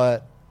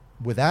 but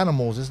with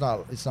animals, it's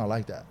not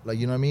like that. Like,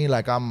 you know what I mean?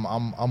 Like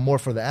I'm more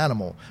for the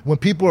animal. When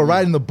people are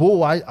riding the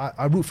bull,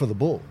 I root for the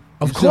bull.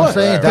 Of course,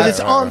 because it's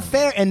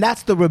unfair, and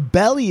that's the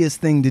rebellious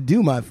thing to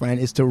do, my friend,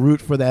 is to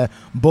root for the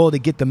bull to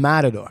get the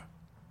matador.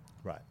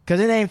 Right.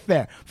 Because it ain't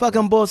fair.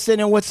 Fucking bull sitting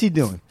there, what's he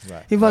doing?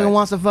 Right. He fucking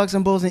wants to fuck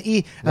some bulls and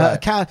eat a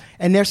cow,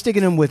 and they're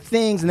sticking him with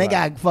things, and they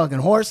got fucking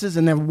horses,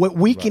 and they're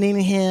weakening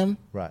him.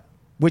 Right.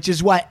 Which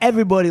is why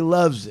everybody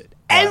loves it.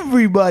 Right.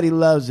 Everybody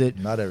loves it.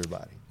 Not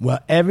everybody. Well,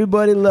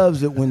 everybody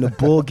loves it when the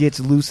bull gets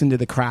loose into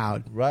the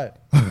crowd. Right.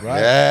 Right.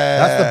 Yeah.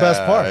 That's the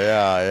best part.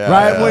 Yeah.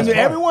 Right. When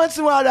every once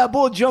in a while that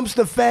bull jumps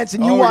the fence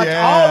and you watch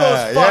all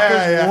those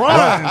fuckers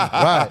run.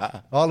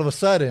 Right. All of a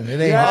sudden,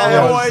 it ain't.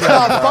 It's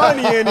not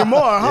funny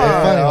anymore, huh?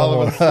 Yeah,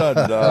 all of a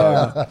sudden,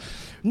 dog.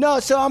 No,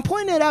 so I'm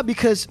pointing that out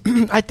because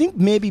I think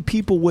maybe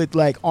people with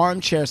like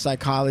armchair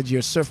psychology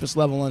or surface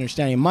level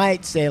understanding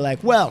might say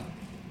like, well,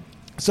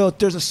 so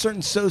there's a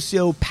certain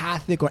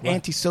sociopathic or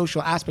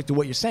antisocial aspect to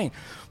what you're saying.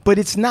 But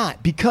it's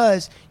not,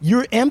 because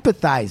you're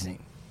empathizing,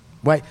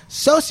 right?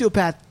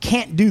 Sociopath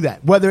can't do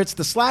that. Whether it's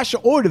the slasher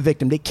or the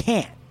victim, they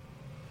can't.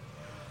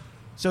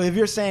 So if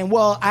you're saying,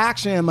 well, I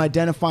actually am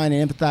identifying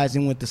and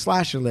empathizing with the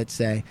slasher, let's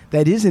say,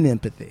 that isn't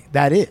empathy.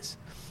 That is.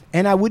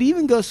 And I would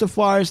even go so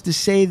far as to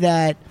say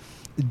that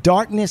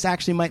darkness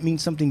actually might mean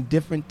something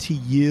different to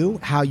you,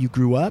 how you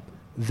grew up,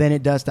 than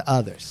it does to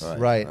others.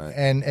 Right.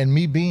 And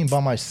me being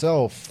by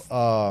myself,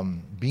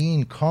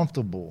 being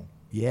comfortable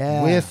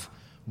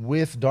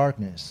with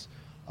darkness.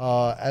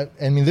 I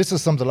mean, this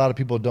is something a lot of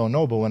people don't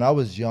know, but when I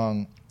was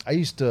young, I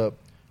used to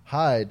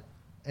hide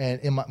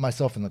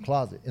myself in the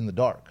closet in the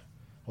dark,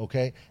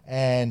 okay?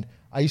 And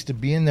I used to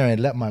be in there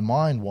and let my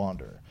mind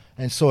wander.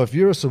 And so if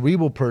you're a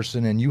cerebral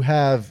person and you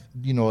have,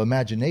 you know,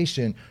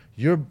 imagination,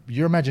 your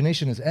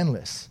imagination is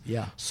endless.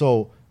 Yeah.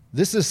 So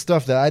this is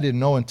stuff that I didn't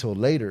know until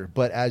later,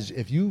 but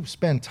if you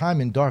spend time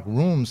in dark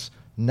rooms,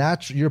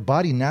 your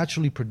body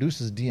naturally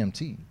produces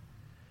DMT.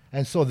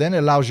 And so then it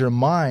allows your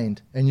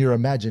mind and your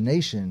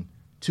imagination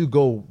to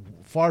go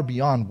far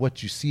beyond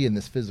what you see in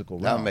this physical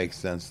realm. That makes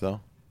sense,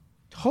 though.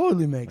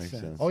 Totally makes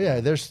sense. Oh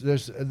yeah,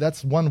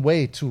 that's one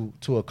way to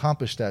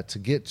accomplish that, to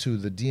get to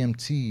the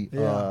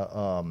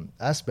DMT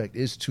aspect,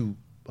 is to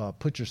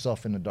put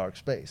yourself in a dark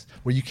space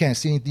where you can't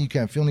see anything, you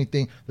can't feel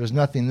anything, there's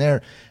nothing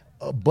there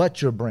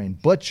but your brain.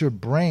 But your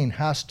brain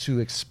has to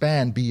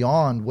expand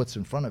beyond what's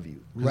in front of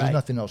you. There's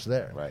nothing else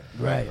there.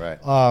 Right.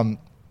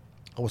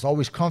 I was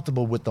always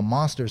comfortable with the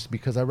monsters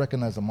because I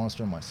recognize the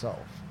monster in myself.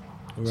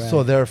 Right.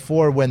 So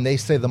therefore, when they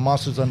say the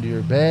monster's under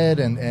your bed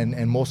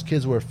and most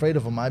kids were afraid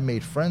of them, I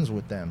made friends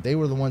with them. They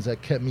were the ones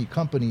that kept me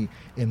company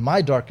in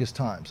my darkest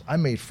times. I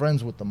made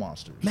friends with the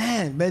monsters.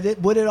 Man, but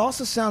what it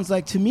also sounds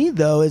like to me,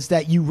 though, is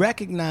that you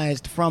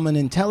recognized from an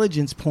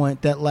intelligence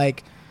point that,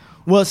 like,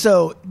 well,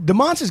 so the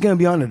monster's going to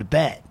be under the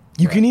bed.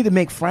 You can either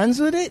make friends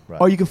with it,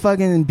 or you can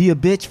fucking be a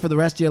bitch for the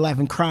rest of your life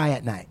and cry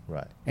at night.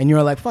 Right. And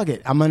you're like, fuck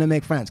it, I'm going to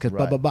make friends because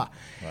blah, blah, blah.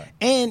 Right.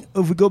 And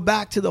if we go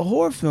back to the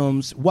horror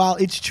films, while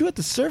it's true at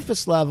the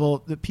surface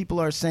level that people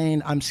are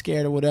saying, I'm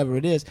scared or whatever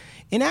it is,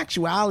 in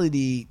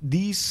actuality,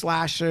 these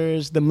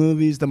slashers, the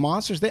movies, the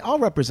monsters, they all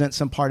represent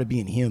some part of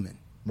being human.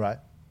 Right.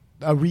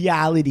 A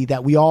reality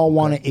that we all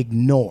want to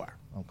ignore.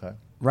 Okay.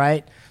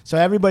 Right? So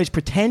everybody's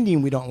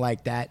pretending we don't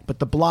like that, but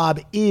the blob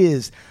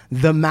is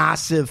the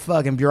massive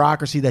fucking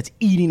bureaucracy that's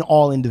eating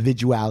all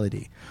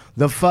individuality.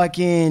 The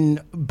fucking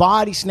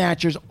body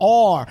snatchers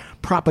are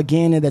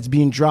propaganda that's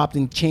being dropped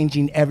and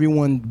changing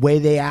everyone way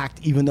they act,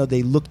 even though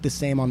they look the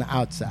same on the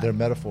outside. They're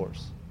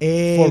metaphors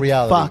for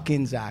reality.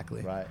 Fucking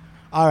exactly. Right.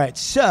 All right,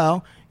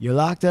 so you're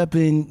locked up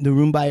in the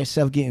room by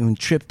yourself, getting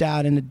tripped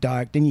out in the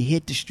dark. Then you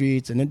hit the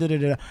streets, and then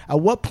da-da-da-da. At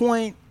what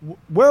point,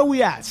 where are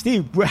we at,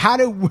 Steve? How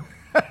did...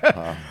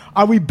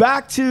 Are we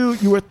back to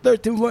you were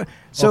 13?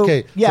 So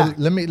okay, yeah. So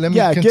let me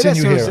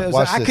continue here.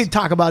 Watch I this. could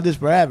talk about this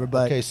forever,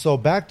 but okay. So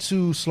back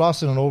to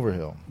Slauson and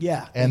Overhill.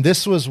 Yeah, and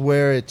this was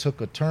where it took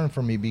a turn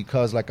for me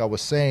because, like I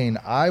was saying,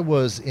 I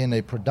was in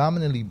a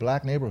predominantly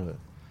black neighborhood,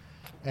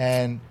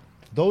 and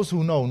those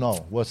who know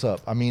what's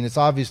up. I mean, it's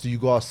obvious that you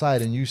go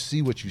outside and you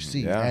see what you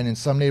see. Yeah. And in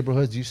some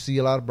neighborhoods, you see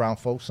a lot of brown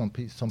folks. Some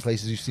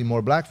places you see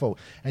more black folk.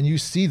 And you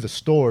see the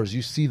stores,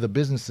 you see the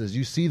businesses,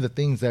 you see the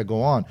things that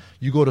go on.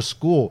 You go to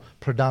school,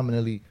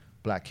 predominantly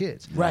black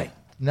kids. Right.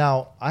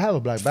 Now, I have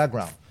a black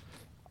background.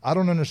 I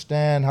don't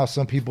understand how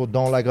some people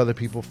don't like other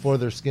people for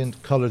their skin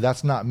color.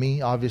 That's not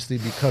me, obviously,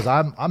 because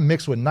I'm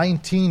mixed with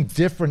 19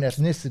 different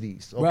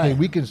ethnicities. Okay, Right.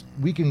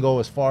 we can go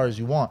as far as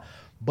you want,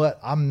 but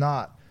I'm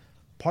not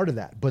part of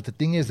that. But the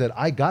thing is that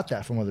I got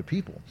that from other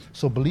people.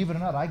 So believe it or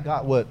not, I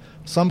got what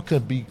some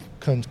could be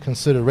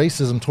considered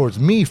racism towards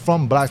me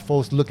from black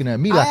folks looking at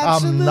me like I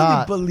absolutely I'm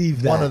not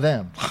believe that. one of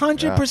them.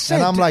 100%.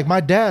 And I'm like,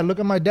 my dad, look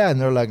at my dad.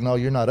 And they're like, no,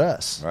 you're not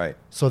us. Right.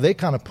 So they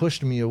kind of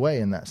pushed me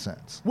away in that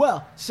sense.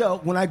 Well, so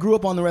when I grew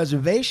up on the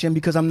reservation,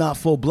 because I'm not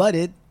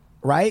full-blooded,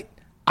 right,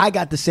 I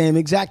got the same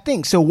exact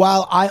thing. So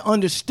while I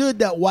understood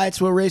that whites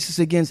were racist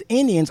against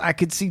Indians, I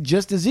could see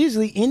just as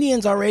easily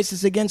Indians are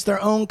racist against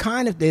their own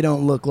kind if they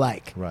don't look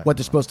like what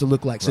they're supposed to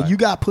look like. So Right. you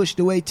got pushed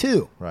away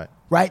too. Right.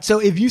 Right? So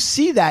if you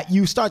see that,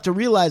 you start to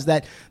realize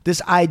that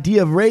this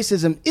idea of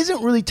racism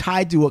isn't really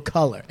tied to a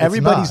color.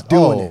 Everybody's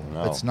doing it.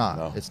 No, It's not.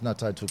 no. It's not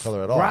tied to a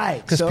color at all.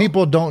 Right, Because so-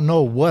 people don't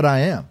know what I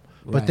am,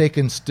 but Right. they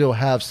can still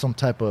have some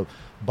type of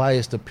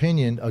biased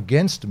opinion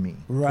against me,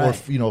 Right.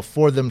 or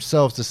for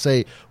themselves to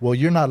say, well,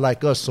 you're not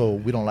like us, so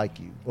we don't like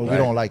you, or we Right.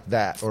 don't like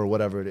that, or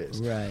whatever it is.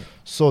 Right.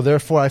 So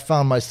therefore, I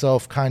found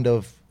myself kind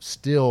of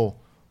still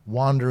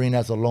wandering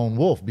as a lone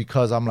wolf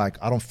because I'm like,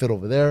 I don't fit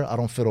over there. I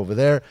don't fit over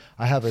there.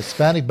 I have a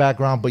Hispanic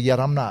background, but yet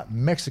I'm not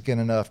Mexican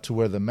enough to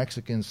where the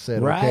Mexicans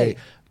said, Right. okay,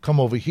 come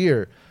over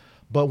here.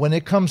 But when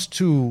it comes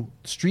to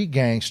street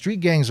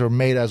gangs are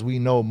made, as we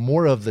know,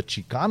 more of the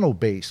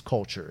Chicano-based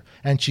culture.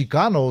 And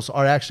Chicanos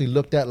are actually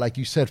looked at, like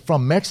you said,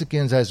 from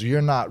Mexicans as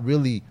you're not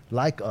really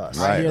like us.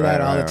 I hear that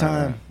all the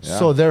time. Yeah.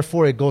 So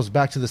therefore, it goes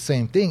back to the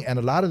same thing. And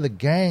a lot of the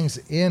gangs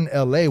in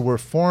LA were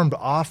formed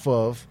off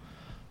of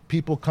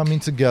people coming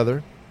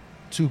together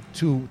to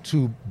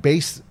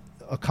base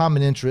a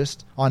common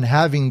interest on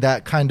having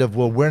that kind of,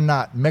 well, we're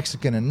not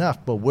Mexican enough,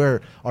 but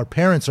our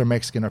parents are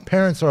Mexican. Our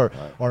parents are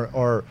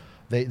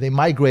they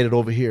migrated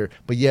over here,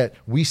 but yet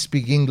we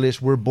speak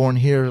English. We're born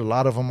here. A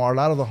lot of the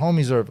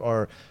homies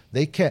are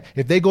they can't,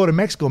 if they go to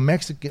Mexico,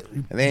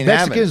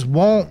 Mexicans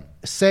won't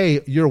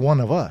say you're one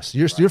of us.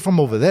 You're from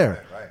over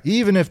there. Right.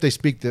 Even if they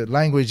speak the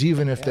language,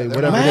 even if they,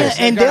 whatever Man, it is.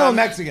 and they're they'll- not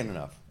Mexican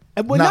enough.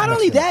 Well, Not not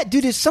only Mexican. that,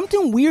 dude, there's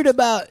something weird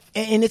about,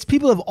 and it's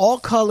people of all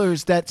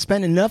colors that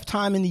spend enough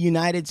time in the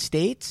United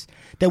States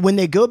that when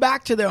they go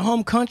back to their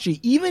home country,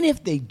 even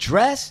if they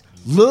dress,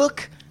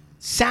 look,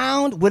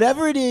 sound,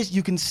 whatever it is,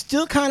 you can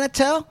still kind of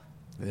tell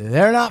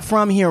they're not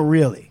from here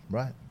really.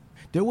 Right.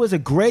 There was a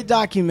great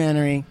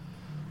documentary,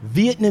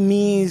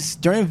 Vietnamese,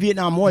 during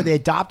Vietnam War,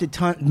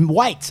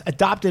 whites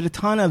adopted a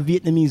ton of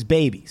Vietnamese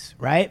babies,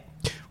 right?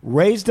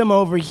 Raised them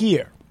over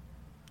here.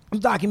 The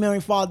documentary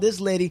followed this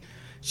lady.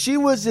 She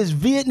was as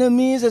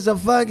Vietnamese as a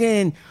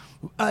fucking,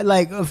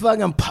 like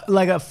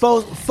a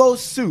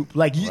faux soup.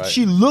 Like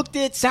she looked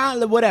it,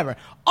 sounded, whatever.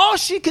 All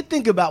she could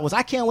think about was,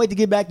 I can't wait to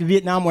get back to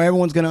Vietnam where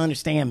everyone's going to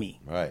understand me.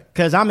 Right.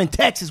 Because I'm in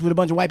Texas with a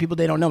bunch of white people,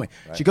 they don't know me.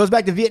 Right. She goes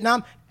back to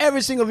Vietnam,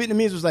 every single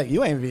Vietnamese was like,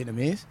 you ain't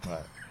Vietnamese.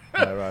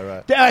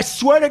 Right. I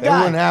swear to They God.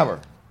 wouldn't have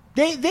her.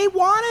 They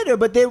wanted her,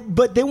 but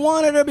they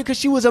wanted her because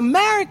she was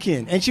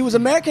American and she was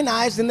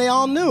Americanized, and they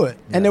all knew it.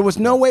 And there was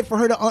no way for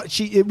her to.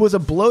 It was a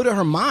blow to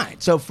her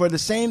mind. So for the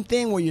same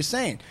thing, where you're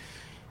saying,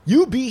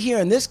 you be here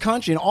in this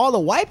country, and all the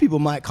white people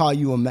might call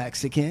you a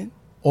Mexican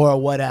or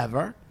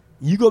whatever.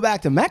 You go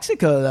back to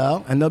Mexico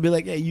though, and they'll be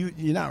like, "Hey,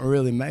 you're not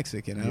really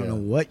Mexican. I don't know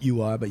what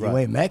you are, but you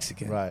ain't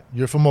Mexican." Right.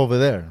 You're from over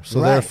there,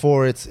 so Right.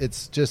 therefore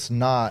it's just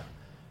not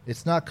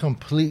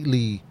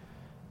completely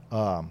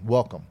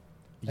welcome.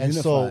 And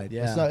so Unified,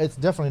 yeah. it's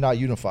definitely not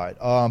unified.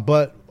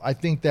 But I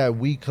think that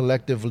we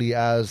collectively,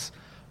 as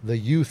the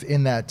youth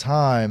in that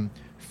time,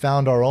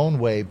 found our own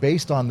way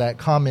based on that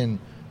common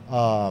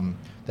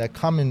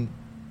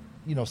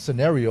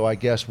scenario, I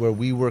guess, where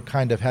we were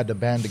kind of had to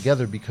band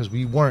together because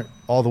we weren't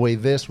all the way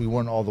this, we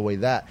weren't all the way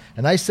that.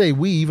 And I say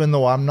we, even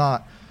though I'm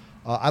not,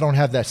 I don't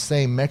have that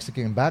same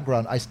Mexican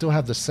background, I still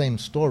have the same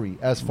story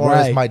as far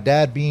as my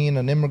dad being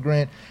an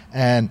immigrant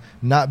and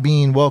not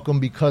being welcome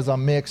because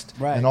I'm mixed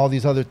and all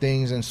these other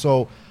things. And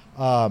so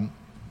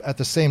at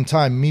the same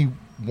time, me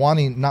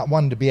not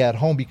wanting to be at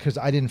home because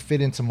I didn't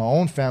fit into my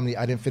own family,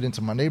 I didn't fit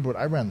into my neighborhood,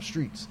 I ran the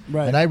streets.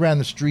 Right. And I ran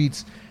the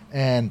streets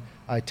and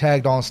I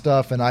tagged on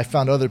stuff and I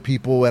found other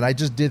people and I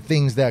just did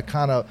things that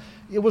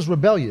it was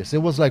rebellious.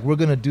 It was like, we're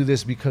going to do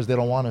this because they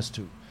don't want us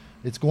to.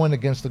 It's going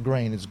against the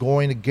grain. It's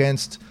going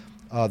against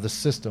the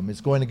system. It's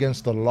going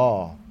against the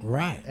law.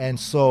 Right. And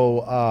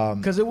so,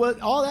 Because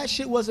all that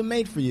shit wasn't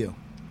made for you.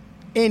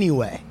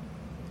 Anyway.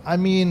 I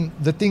mean,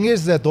 the thing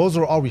is that those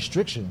are all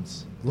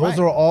restrictions. Those Right.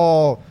 are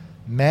all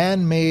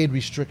man-made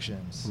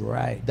restrictions.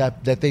 Right.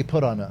 That they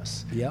put on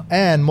us. Yep.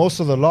 And most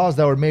of the laws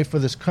that were made for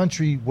this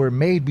country were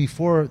made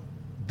before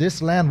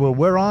this land where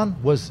we're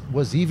on was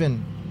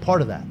even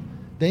part of that.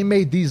 They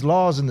made these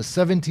laws in the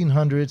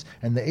 1700s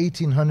and the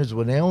 1800s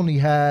when they only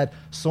had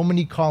so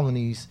many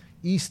colonies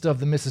east of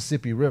the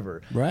Mississippi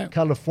River. Right.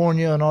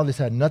 California and all this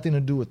had nothing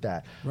to do with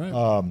that. Right.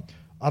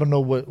 I don't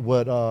know what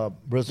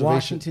reservation.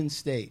 Washington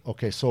State.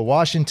 Okay, so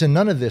Washington,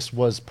 none of this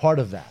was part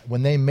of that.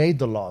 When they made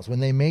the laws,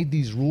 when they made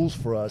these rules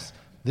for us,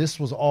 this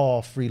was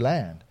all free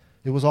land.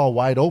 It was all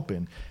wide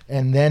open.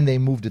 And then they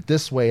moved it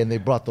this way, and they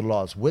brought the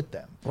laws with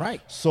them.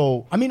 Right.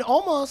 So,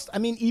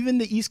 even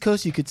the East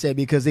Coast, you could say,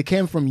 because they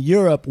came from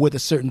Europe with a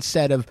certain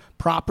set of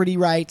property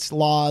rights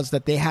laws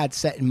that they had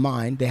set in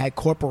mind. They had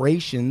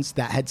corporations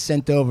that had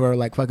sent over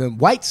like fucking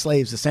white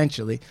slaves,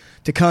 essentially,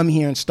 to come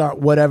here and start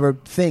whatever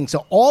thing.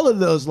 So all of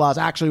those laws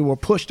actually were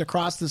pushed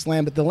across this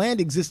land, but the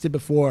land existed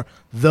before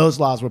those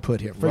laws were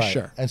put here, for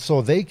sure. And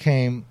so they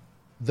came.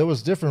 There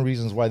was different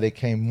reasons why they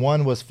came.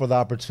 One was for the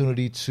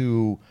opportunity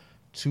to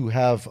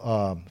have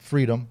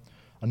freedom.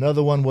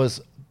 Another one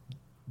was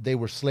they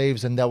were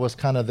slaves, and that was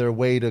kind of their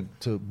way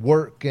to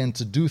work and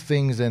to do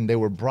things, and they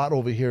were brought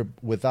over here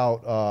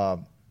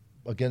without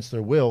against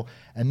their will.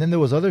 And then there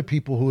was other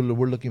people who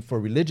were looking for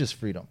religious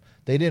freedom.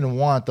 They didn't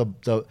want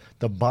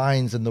the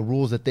binds and the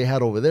rules that they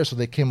had over there, so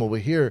they came over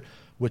here,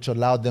 which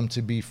allowed them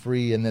to be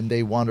free, and then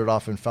they wandered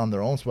off and found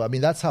their own spot. I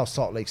mean, that's how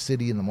Salt Lake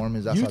City and the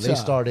Mormons, that's Utah. how they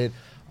started.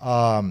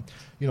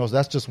 So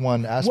that's just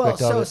one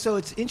aspect of it. So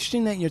it's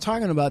interesting that you're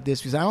talking about this,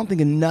 because I don't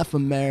think enough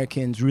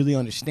Americans really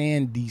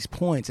understand these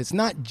points. It's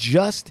not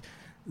just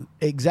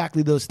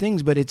exactly those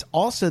things, but it's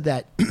also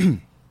that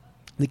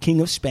the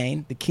King of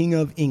Spain, the King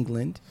of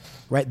England,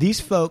 right?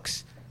 These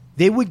folks,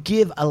 they would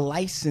give a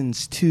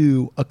license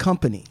to a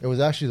company. It was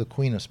actually the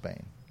Queen of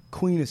Spain.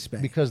 Queen of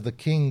Spain. Because the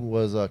king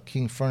was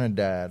King Ferdinand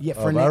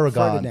of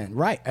Aragon. Aragon.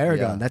 Right,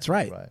 Aragon, that's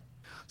right. Right.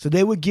 So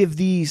they would give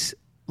these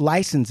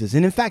licenses.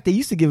 And in fact, they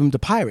used to give them to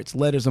pirates,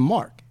 letters of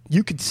marque.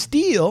 You could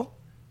steal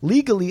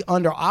legally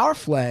under our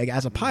flag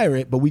as a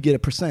pirate, but we get a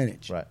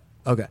percentage. Right.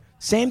 Okay.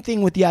 Same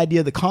thing with the idea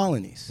of the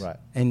colonies. Right.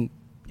 And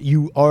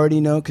you already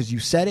know, because you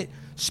said it,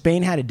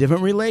 Spain had a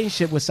different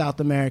relationship with South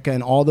America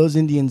and all those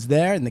Indians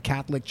there in the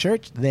Catholic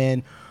Church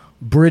than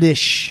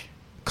British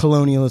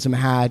colonialism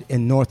had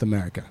in North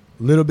America.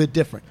 A little bit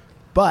different.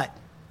 But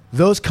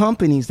those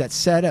companies that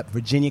set up,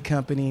 Virginia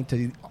Company,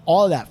 to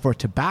all of that for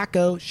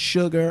tobacco,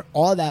 sugar,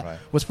 all that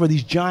was for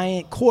these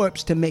giant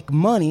corps to make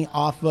money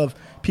off of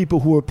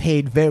people who were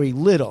paid very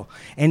little.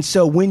 And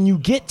so when you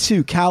get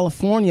to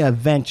California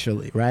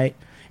eventually, right,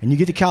 and you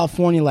get to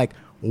California like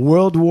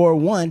World War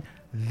I,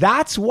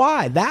 that's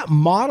why that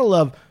model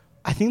of,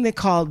 I think they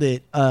called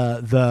it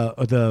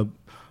the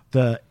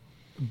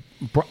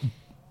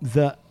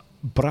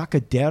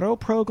Bracadero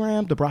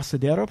program,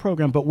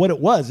 but what it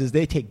was is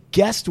they take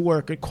guest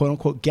workers, quote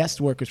unquote guest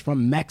workers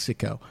from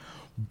Mexico,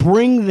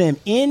 bring them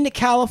into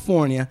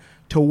California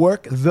to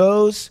work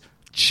those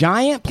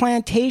giant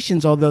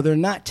plantations, although they're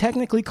not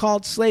technically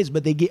called slaves,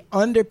 but they get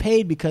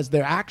underpaid because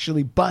they're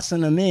actually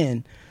bussing them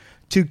in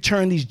to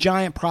turn these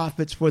giant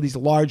profits for these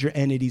larger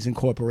entities and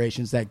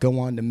corporations that go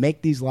on to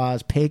make these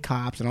laws, pay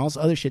cops, and all this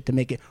other shit to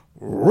make it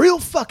real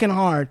fucking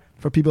hard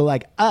for people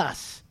like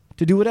us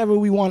to do whatever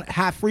we want,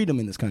 have freedom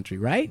in this country,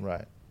 right?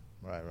 Right.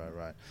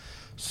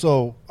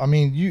 So, I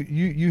mean,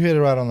 you hit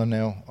it right on the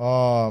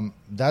nail.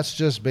 That's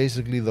just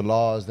basically the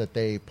laws that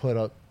they put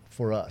up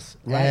for us.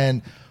 Right.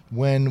 And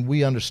when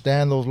we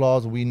understand those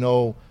laws, we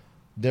know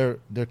they're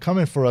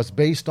coming for us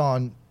based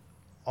on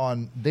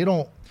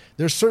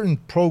there's certain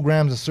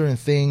programs and certain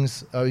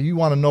things. You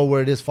want to know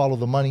where it is, follow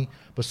the money,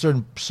 but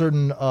certain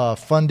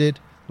funded,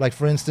 like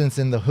for instance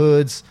in the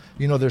hoods,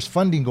 there's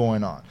funding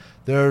going on.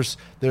 There's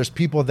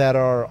people that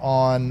are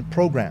on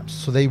programs,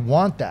 so they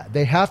want that.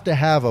 They have to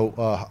have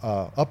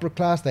a upper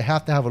class. They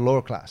have to have a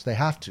lower class. They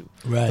have to.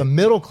 Right. The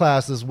middle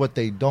class is what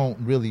they don't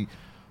really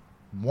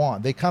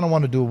want. They kind of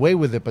want to do away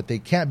with it, but they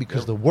can't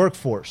because the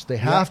workforce. They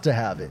have to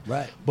have it.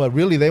 Right. But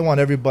really, they want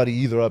everybody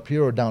either up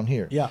here or down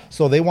here. Yeah.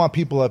 So they want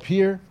people up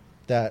here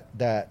that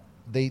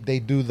they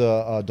do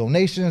the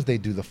donations, they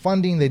do the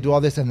funding, they do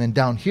all this, and then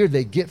down here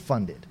they get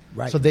funded.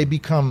 Right. So they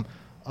become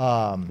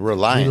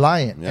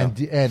reliant, Yeah.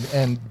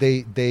 and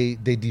they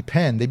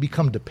depend. They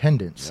become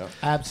dependents. Yep.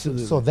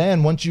 Absolutely. So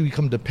then once you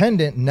become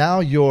dependent,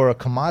 now you're a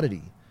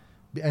commodity.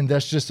 And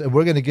that's just,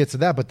 we're going to get to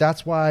that, but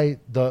that's why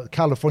the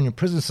California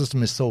prison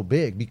system is so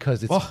big,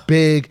 because it's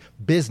big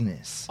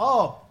business.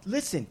 Oh,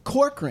 listen,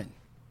 Corcoran.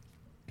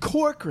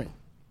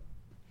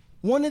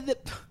 One of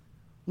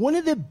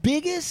the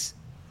biggest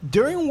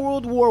during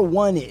World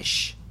War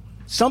I-ish,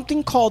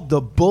 something called the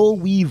bull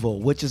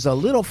weevil, which is a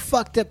little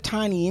fucked up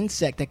tiny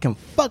insect that can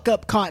fuck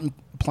up cotton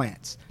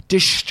plants,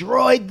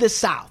 destroyed the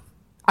South.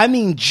 I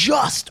mean,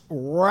 just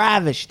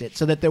ravished it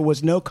so that there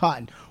was no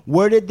cotton.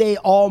 Where did they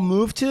all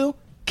move to?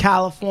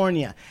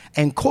 California.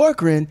 And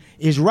Corcoran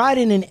is right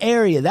in an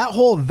area. That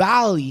whole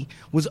valley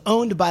was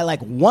owned by like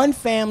one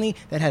family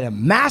that had a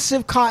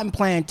massive cotton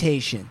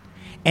plantation.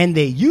 And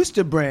they used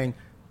to bring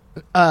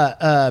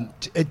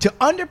to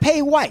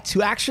underpay whites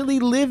who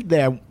actually lived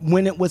there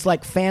when it was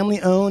like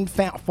family-owned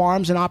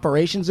farms and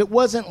operations. It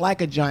wasn't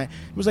like a giant.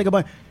 It was like a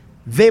bunch.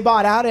 They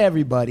bought out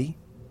everybody,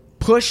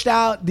 pushed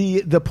out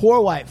the poor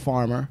white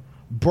farmer,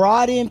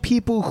 brought in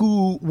people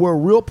who were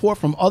real poor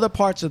from other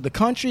parts of the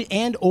country,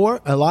 and or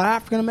a lot of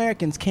African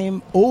Americans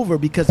came over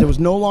because there was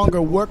no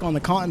longer work on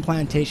the cotton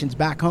plantations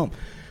back home.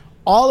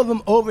 All of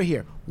them over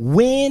here.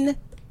 When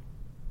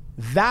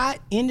that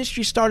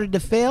industry started to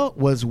fail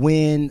was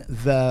when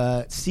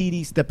the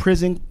CDs, the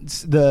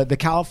prisons, the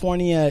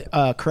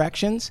California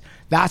corrections,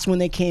 that's when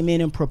they came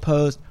in and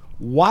proposed,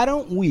 why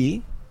don't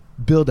we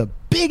build a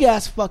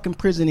big-ass fucking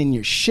prison in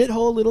your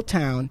shithole little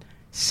town,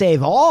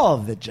 save all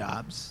of the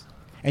jobs,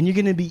 and you're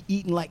going to be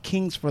eating like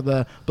kings for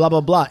the blah,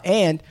 blah, blah.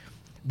 And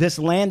this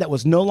land that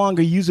was no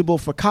longer usable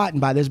for cotton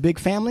by this big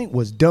family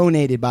was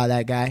donated by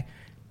that guy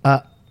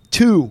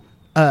to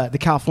the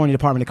California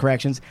Department of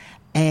Corrections.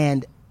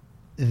 And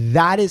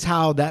that is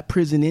how that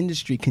prison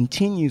industry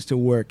continues to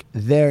work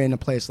there in a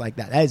place like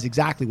that. That is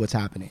exactly what's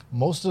happening.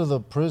 Most of the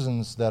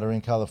prisons that are in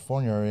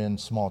California are in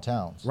small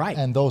towns. Right.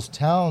 And those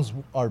towns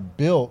are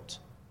built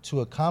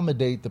to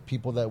accommodate the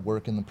people that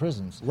work in the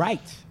prisons.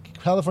 Right.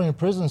 California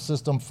prison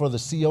system for the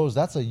COs,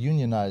 that's a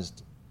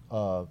unionized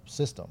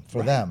system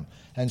for them.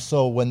 And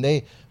so when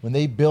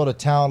they build a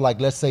town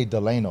like, let's say,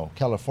 Delano,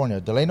 California,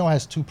 Delano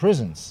has 2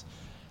 prisons.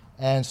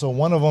 And so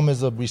one of them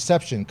is a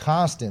reception,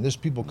 constant. There's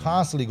people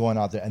constantly going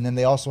out there. And then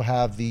they also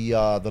have the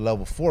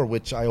level 4,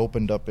 which I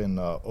opened up in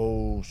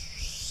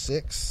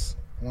 06,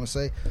 I want to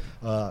say.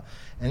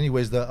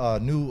 Anyways, the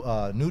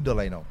new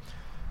Delano.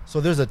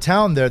 So there's a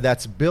town there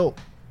that's built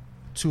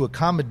to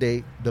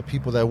accommodate the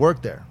people that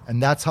work there.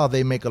 And that's how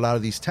they make a lot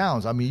of these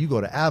towns. I mean, you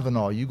go to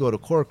Avenal, you go to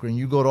Corcoran,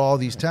 you go to all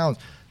these towns.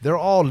 They're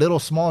all little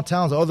small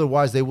towns.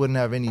 Otherwise, they wouldn't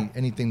have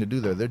anything to do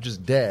there. They're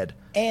just dead.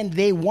 And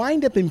they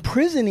wind up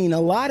imprisoning a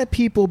lot of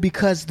people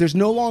because there's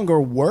no longer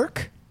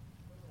work.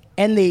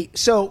 And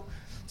so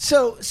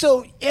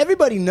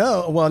everybody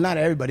know, well, not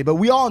everybody, but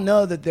we all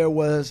know that there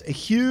was a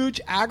huge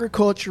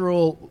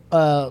agricultural,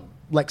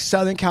 like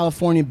Southern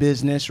California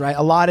business, right?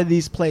 A lot of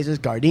these places,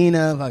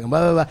 Gardena, fucking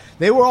blah, blah, blah,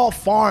 they were all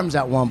farms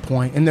at one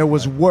point, and there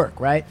was work,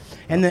 right?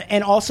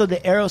 And also the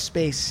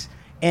aerospace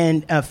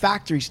and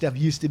factory stuff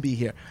used to be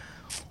here.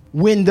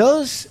 When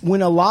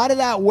a lot of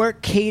that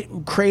work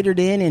cratered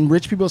in and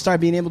rich people started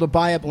being able to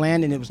buy up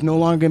land and it was no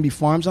longer going to be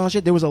farms and all that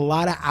shit, there was a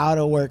lot of out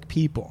of work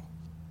people.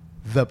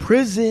 The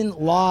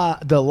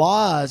the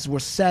laws were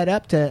set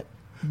up to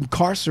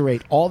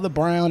incarcerate all the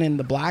brown and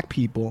the black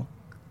people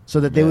so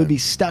that they would be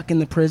stuck in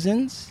the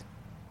prisons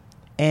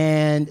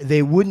and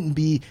they wouldn't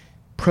be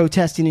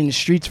protesting in the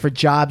streets for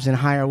jobs and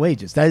higher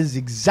wages. That is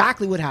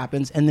exactly what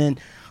happens. And then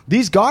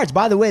these guards,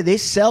 by the way, they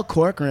sell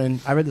Corcoran.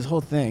 I read this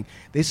whole thing.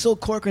 They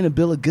sold Corcoran a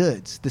bill of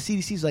goods. The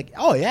CDC's like,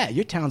 oh, yeah,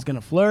 your town's going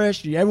to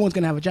flourish. Everyone's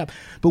going to have a job.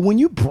 But when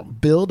you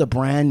build a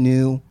brand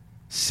new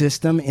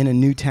system in a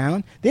new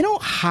town, they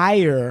don't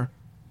hire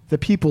the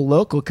people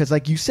local because,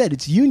 like you said,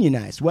 it's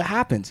unionized. What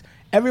happens?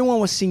 Everyone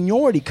with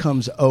seniority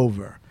comes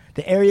over.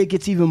 The area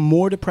gets even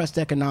more depressed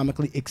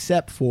economically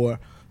except for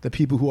the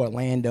people who are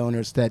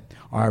landowners that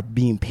are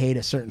being paid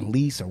a certain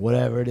lease or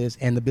whatever it is,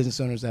 and the business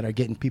owners that are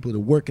getting people to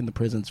work in the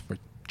prisons for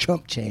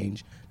chump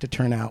change to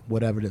turn out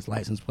whatever it is,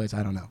 license plates,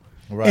 I don't know.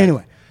 Right.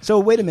 Anyway, so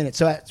wait a minute.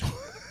 So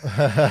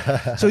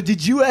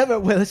did you ever,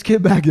 well, let's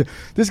get back here.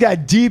 This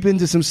got deep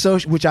into some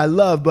social, which I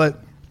love,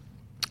 but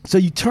so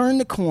you turn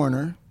the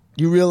corner,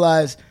 you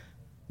realize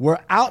we're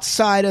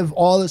outside of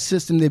all the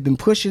system. They've been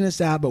pushing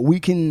us out, but we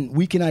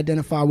can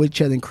identify with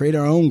each other and create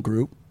our own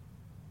group,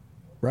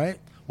 right?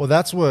 Well,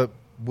 that's what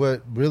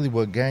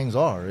gangs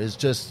are. It's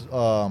just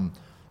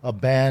a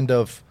band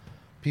of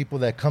people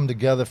that come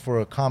together for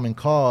a common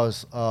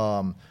cause.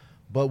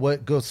 But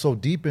what goes so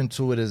deep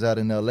into it is that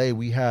in LA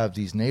we have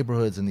these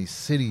neighborhoods and these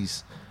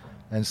cities,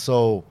 and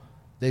so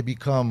they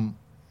become,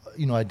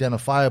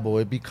 identifiable.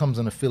 It becomes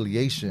an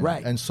affiliation,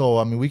 right? And so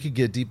I mean, we could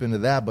get deep into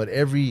that, but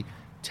every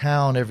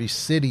town, every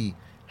city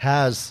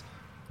has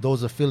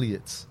those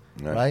affiliates,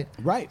 right?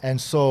 Right.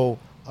 And so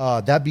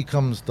that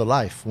becomes the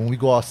life. When we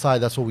go outside,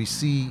 that's what we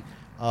see.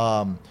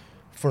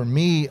 For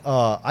me,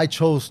 I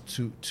chose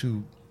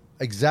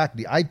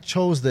I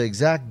chose the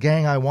exact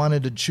gang I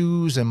wanted to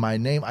choose, and my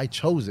name, I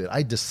chose it.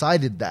 I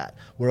decided that.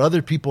 Where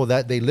other people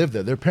that they live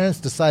there, their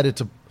parents decided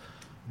to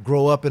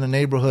grow up in a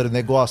neighborhood and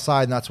they go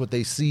outside and that's what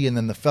they see, and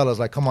then the fella's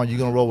like, come on, you're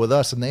going to roll with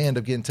us, and they end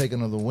up getting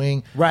taken under the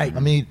wing. Right. I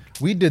mean,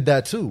 we did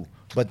that too,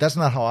 but that's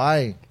not how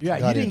I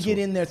got you didn't get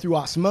in there through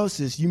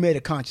osmosis. You made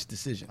a conscious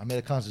decision. I made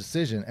a conscious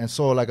decision. And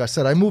so, like I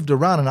said, I moved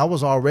around and I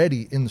was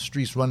already in the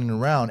streets running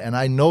around, and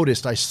I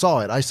noticed, I saw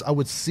it. I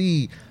would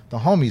see the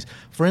homies.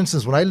 For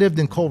instance, when I lived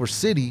in Culver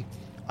City,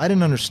 I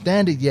didn't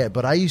understand it yet,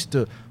 but I used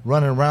to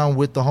run around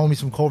with the homies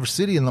from Culver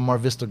City in the Mar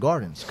Vista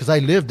Gardens because I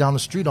lived down the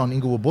street on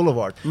Inglewood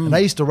Boulevard. And I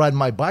used to ride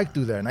my bike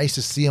through there, and I used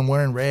to see them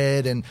wearing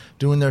red and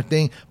doing their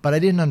thing, but I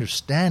didn't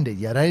understand it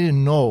yet. I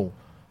didn't know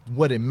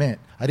what it meant.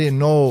 I didn't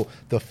know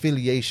the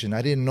affiliation.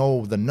 I didn't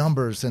know the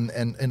numbers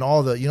and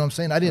all the, you know what I'm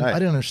saying? I didn't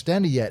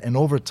understand it yet. And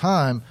over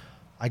time,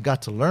 I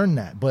got to learn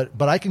that.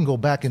 But I can go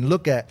back and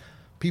look at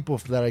people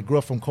that I grew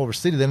up from Culver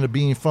City that ended up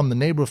being from the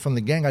neighborhood, from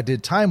the gang I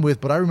did time with,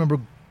 but I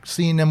remember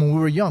seeing them when we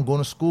were young, going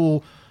to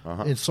school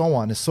and so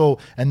on.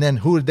 And then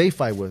who did they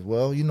fight with?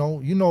 Well, you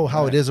know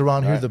how it is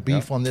around here, the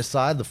beef on this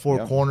side, the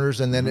four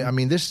corners, and then I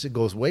mean this shit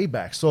goes way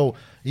back. So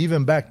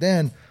even back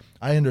then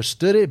I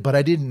understood it, but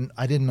I didn't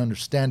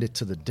understand it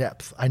to the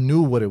depth. I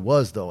knew what it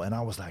was though, and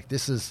I was like,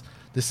 this is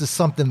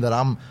something that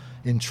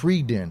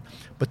intrigued in.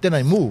 But then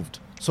I moved.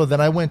 So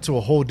then I went to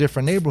a whole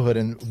different neighborhood,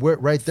 and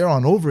right there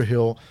on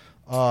Overhill,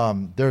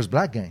 there's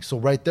black gangs. So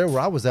right there where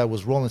I was at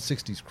was Rolling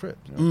 60s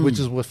Crips, which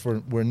is where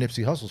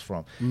Nipsey Hussle's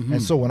from.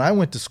 And so when I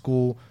went to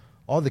school,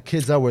 all the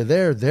kids that were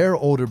there, their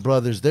older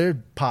brothers, their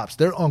pops,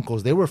 their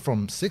uncles, they were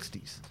from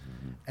 60s.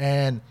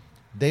 And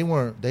they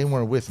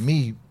weren't with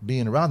me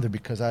being around there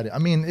because I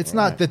mean, it's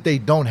not that they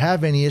don't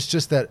have any, it's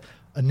just that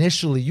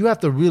initially you have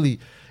to really,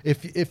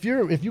 if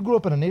you grew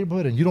up in a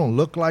neighborhood and you don't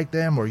look like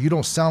them or you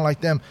don't sound like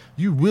them,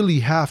 you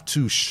really have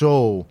to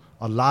show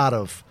a lot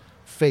of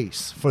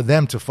face for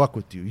them to fuck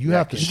with you. You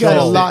have to show got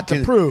a lot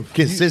to prove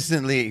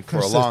consistently for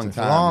a long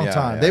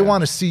time. They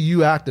want to see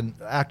you act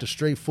a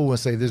straight fool and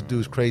say this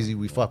dude's crazy,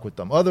 we fuck with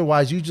them.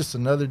 Otherwise, you just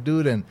another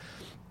dude and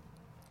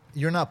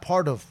you're not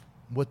part of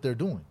what they're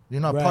doing. You're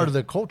not part of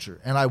their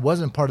culture. And I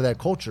wasn't part of that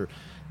culture.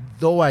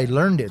 Though I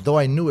learned it, though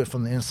I knew it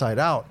from the inside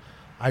out,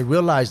 I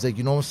realized that,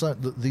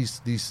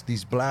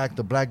 these black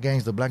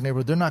gangs, the black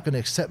neighborhood, they're not going to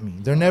accept me.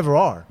 They never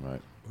are.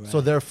 Right. So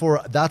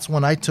therefore, that's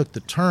when I took the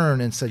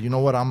turn and said, you know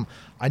what,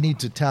 I need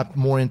to tap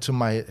more into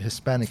my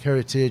Hispanic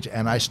heritage,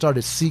 and I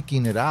started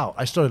seeking it out.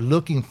 I started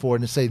looking for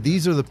it and say,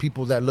 these are the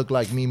people that look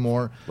like me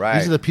more. Right.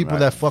 These are the people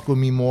that fuck with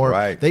me more.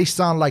 Right. They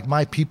sound like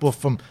my people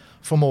from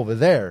over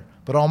there.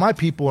 But all my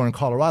people are in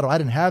Colorado. I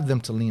didn't have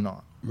them to lean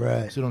on.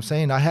 Right. See what I'm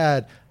saying? I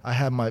had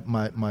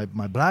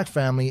my black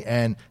family,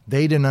 and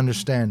they didn't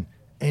understand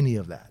any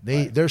of that.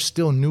 They're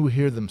still new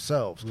here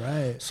themselves.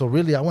 Right. So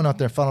really, I went out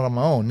there and found it on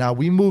my own. Now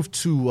we moved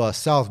to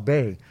South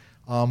Bay.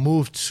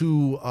 Moved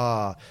to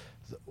I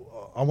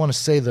want to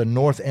say the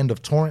north end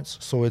of Torrance.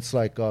 So it's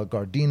like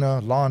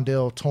Gardena,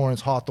 Lawndale,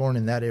 Torrance, Hawthorne,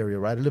 in that area.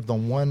 Right. I lived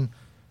on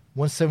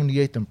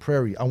 178th and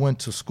Prairie. I went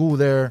to school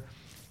there,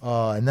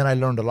 and then I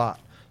learned a lot.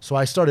 So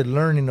I started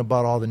learning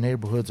about all the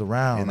neighborhoods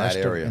around. In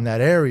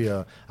that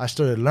area. I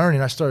started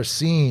learning. I started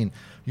seeing,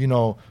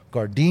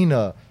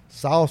 Gardena,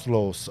 South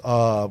Los,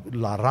 La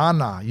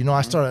Rana.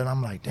 I started, and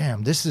I'm like,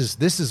 damn, this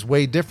is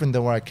way different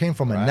than where I came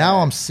from. And now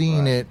I'm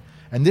seeing it,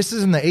 and this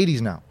is in the 80s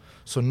now.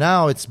 So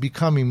now it's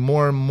becoming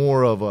more and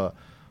more of a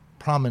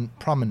prominent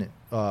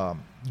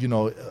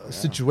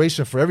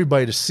situation for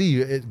everybody to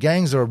see.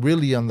 Gangs are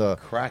really on the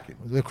cracking.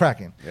 They're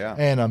cracking. Yeah.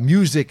 And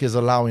music is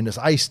allowing this.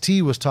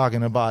 Ice-T was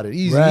talking about it.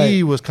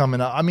 Eazy-E was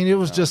coming out. I mean, it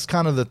was just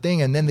kind of the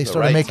thing. And then they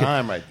started making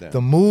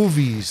the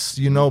movies,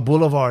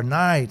 Boulevard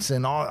Nights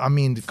and all. I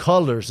mean, the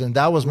Colors. And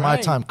that was my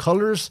time.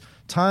 Colors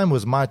time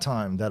was my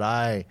time that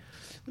I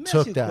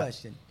took that.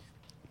 Question.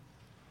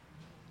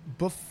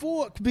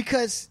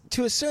 Because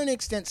to a certain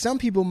extent, some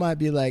people might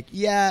be like,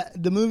 yeah,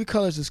 the movie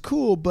Colors is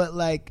cool, but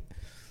like,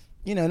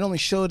 it only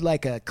showed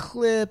like a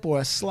clip or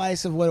a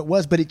slice of what it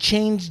was, but it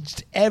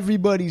changed a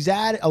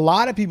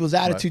lot of people's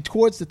attitude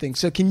towards the thing.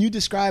 So can you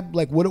describe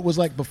like what it was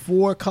like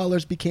before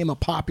Colors became a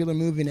popular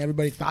movie and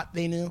everybody thought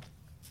they knew?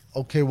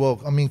 Okay,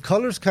 well, I mean,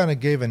 Colors kind of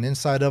gave an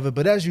insight of it,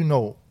 but as you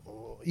know,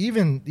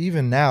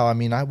 even now, I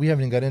mean, we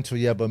haven't even got into it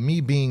yet, but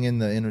me being in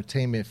the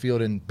entertainment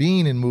field and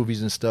being in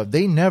movies and stuff,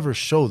 they never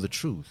show the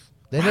truth.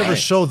 They never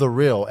show the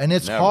real, and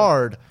it's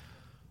hard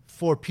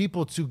for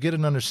people to get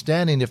an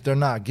understanding if they're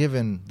not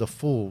given the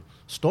full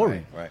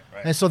story. Right.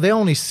 And so they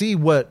only see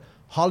what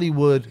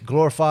Hollywood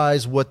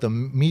glorifies, what the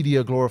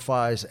media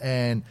glorifies,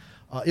 and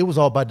it was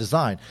all by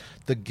design.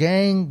 The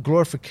gang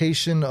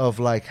glorification of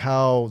like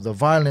how the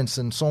violence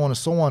and so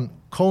on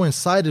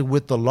coincided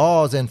with the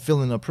laws and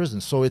filling up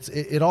prisons. So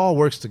it all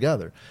works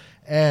together.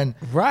 And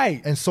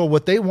so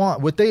what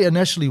they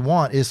initially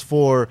want is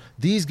for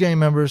these gang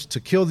members to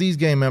kill these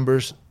gang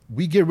members.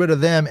 We get rid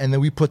of them and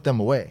then we put them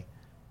away.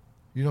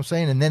 You know what I'm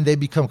saying? And then they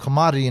become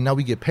commodity, and now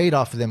we get paid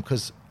off of them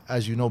because,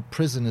 as you know,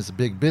 prison is a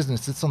big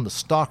business. It's on the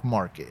stock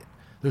market.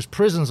 There's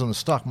prisons on the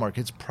stock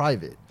market. It's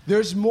private.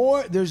 There's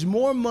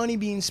more money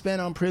being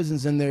spent on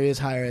prisons than there is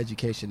higher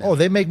education now. Oh,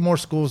 they make more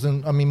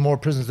more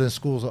prisons than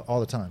schools all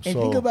the time. And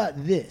think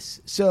about this.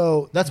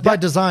 So that's by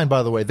design,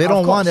 by the way. They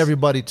don't want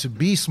everybody to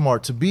be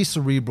smart, to be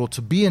cerebral,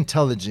 to be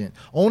intelligent.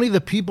 Only the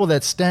people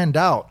that stand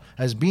out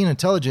as being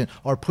intelligent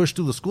are pushed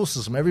through the school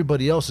system.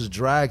 Everybody else is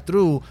dragged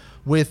through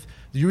with,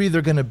 you're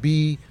either going to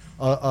be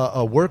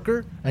a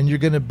worker and you're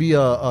going to be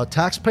a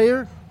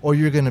taxpayer, or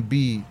you're going to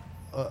be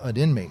an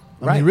inmate.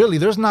 I mean, really,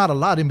 there's not a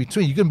lot in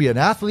between. You can be an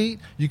athlete,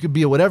 you could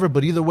be a whatever,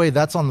 but either way,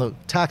 that's on the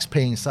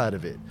tax-paying side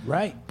of it.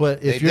 Right.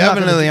 But if they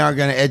definitely aren't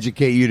going to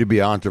educate you to be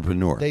an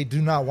entrepreneur. They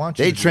do not want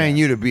you. They train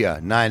you to be a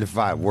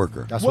 9-to-5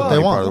 worker. That's what they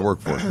want. Part of the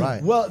workforce.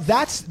 Right. Well,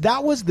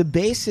 that was the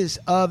basis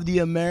of the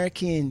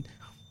American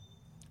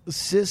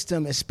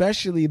system,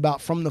 especially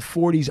about from the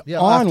 40s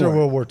onward. After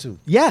World War II.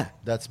 Yeah,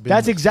 that's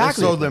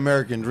exactly. They sold the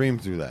American dream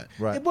through that.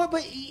 Right.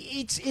 But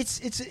it's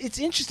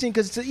interesting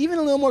because it's even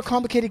a little more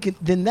complicated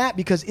than that,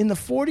 because in the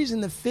 40s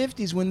and the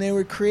 50s, when they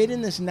were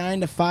creating this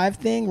 9-to-5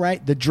 thing,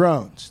 right? The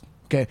drones.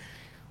 Okay,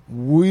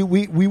 we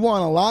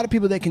want a lot of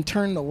people that can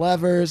turn the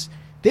levers.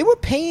 They were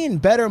paying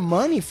better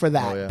money for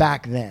that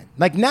back then.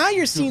 Like now,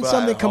 you're seeing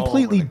something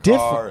completely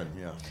different.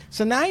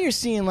 So now you're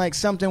seeing like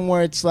something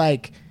where it's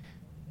like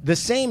the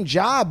same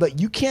job, but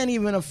you can't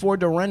even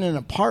afford to rent an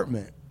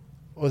apartment.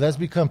 Well, that's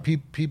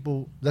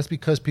people. That's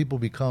because people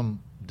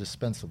become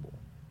dispensable.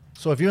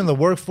 So if you're in the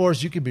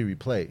workforce, you can be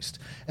replaced.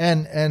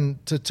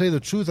 And to tell you the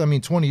truth, I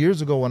mean, 20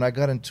 years ago when I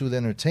got into the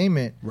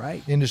entertainment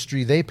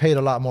industry, they paid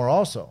a lot more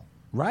also.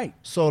 Right.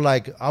 So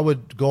like I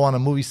would go on a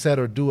movie set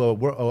or do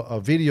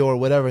a video or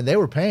whatever, and they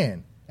were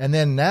paying. And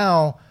then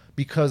now,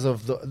 because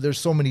of there's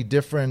so many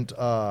different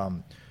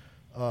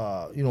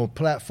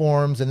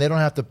platforms, and they don't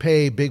have to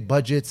pay big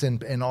budgets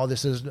and all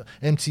this.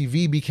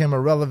 MTV became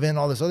irrelevant,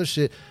 all this other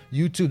shit.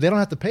 YouTube, they don't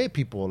have to pay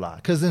people a lot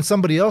because then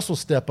somebody else will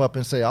step up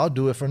and say, I'll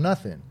do it for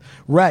nothing.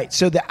 Right.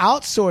 So the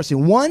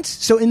outsourcing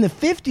so in the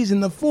 50s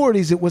and the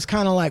 40s, it was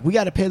kind of like, we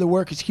got to pay the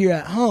workers here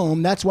at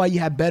home. That's why you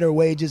have better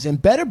wages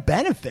and better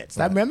benefits.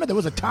 Right. I remember there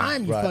was a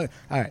time. All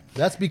right.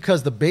 That's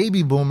because the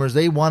baby boomers,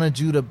 they wanted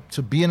you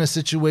to be in a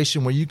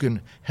situation where you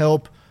can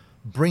help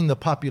bring the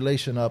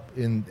population up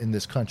in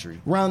this country.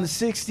 Around the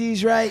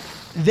 60s, right?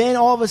 Then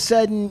all of a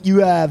sudden you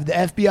have the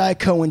FBI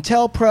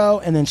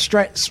COINTELPRO, and then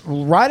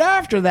right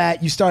after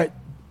that you start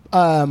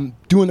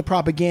doing the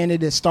propaganda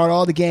to start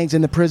all the gangs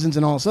in the prisons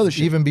and all this other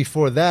shit. Even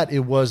before that,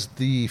 it was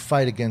the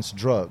fight against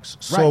drugs.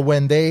 So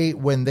when they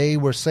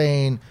were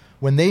saying,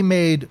 when they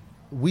made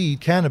weed,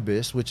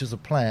 cannabis, which is a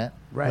plant,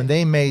 when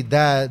they made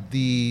that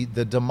the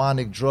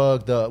demonic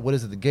drug,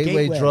 the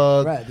gateway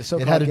drug,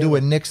 it had to do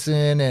with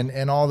Nixon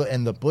and all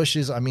the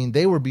Bushes. I mean,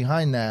 they were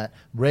behind that.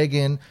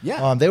 Reagan,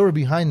 they were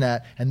behind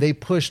that, and they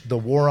pushed the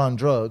war on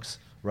drugs,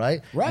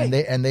 right?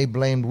 And they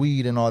blamed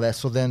weed and all that.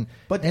 So then,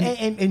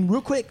 and real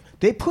quick,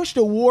 they pushed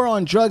a war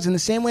on drugs in the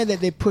same way that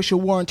they push a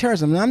war on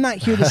terrorism. And I'm not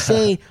here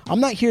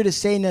to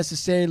say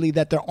necessarily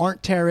that there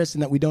aren't terrorists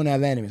and that we don't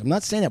have enemies. I'm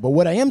not saying that. But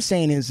what I am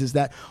saying is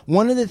that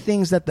one of the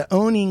things that the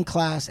owning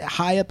class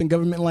high up in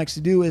government likes to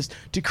do is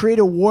to create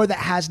a war that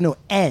has no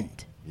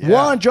end. Yeah. War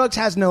on drugs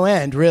has no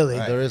end, really.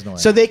 Right. There is no end.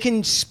 So they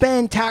can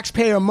spend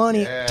taxpayer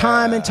money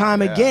time and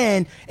time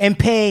again and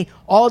pay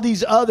all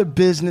these other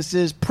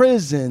businesses,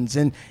 prisons,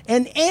 and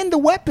the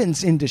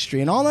weapons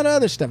industry and all that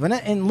other stuff.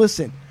 And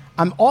listen,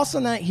 I'm also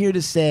not here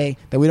to say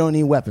that we don't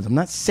need weapons. I'm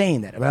not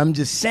saying that, but I'm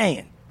just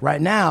saying right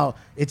now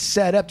it's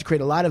set up to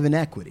create a lot of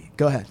inequity.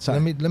 Go ahead. Sorry.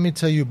 Let me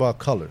tell you about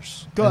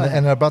colors. Go ahead.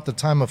 And about the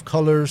time of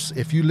colors.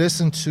 If you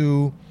listen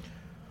to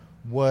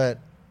what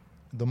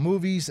the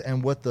movies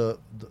and what the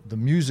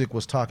music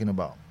was talking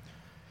about,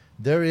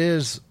 there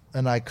is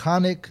an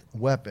iconic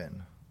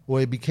weapon,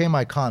 or it became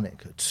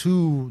iconic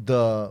to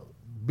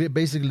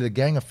basically the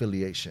gang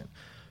affiliation.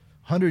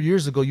 100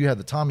 years ago, you had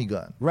the Tommy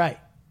gun. Right.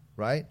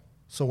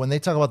 So when they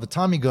talk about the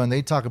Tommy gun,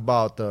 they talk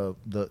about the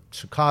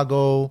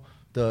Chicago,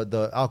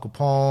 the Al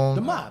Capone,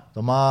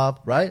 the mob,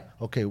 right?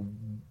 Okay,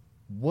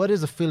 what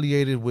is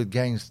affiliated with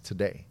gangs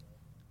today?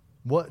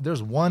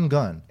 There's one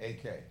gun,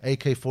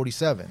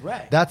 AK-47.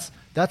 Right. That's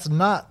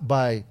not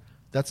by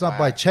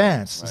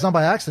chance. Right. It's not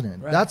by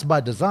accident. Right. That's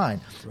by design.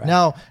 Right.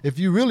 Now, if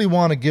you really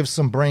want to give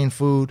some brain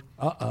food,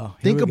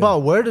 think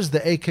about where does the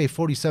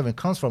AK-47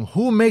 comes from?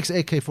 Who makes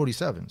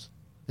AK-47s?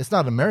 It's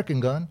not an American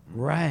gun.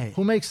 Right.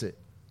 Who makes it?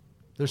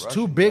 There's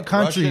two big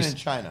countries. Russia and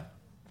China.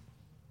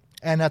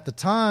 And at the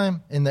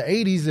time, in the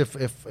 80s,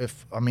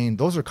 if I mean,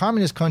 those are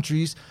communist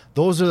countries.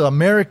 Those are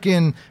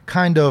American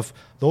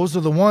those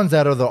are the ones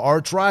that are the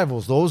arch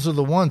rivals. Those are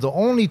the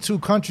only two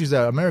countries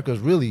that America is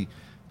really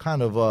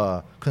kind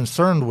of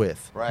concerned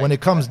with when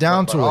it comes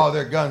down to it. All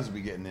their guns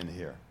be getting into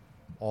here.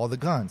 All the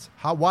guns.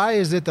 Why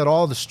is it that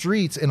all the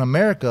streets in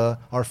America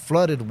are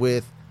flooded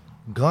with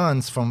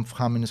guns from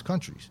communist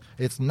countries?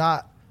 It's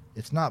not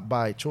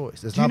by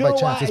choice. It's not by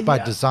chance. It's by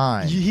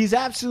design. He's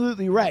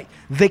absolutely right.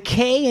 The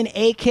K in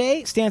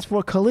AK stands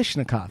for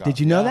Kalashnikov. Did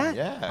you know that?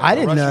 Yeah. I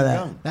didn't know that.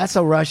 Gun. That's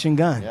a Russian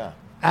gun. Yeah.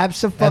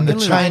 Absolutely. And the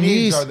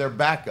Chinese are their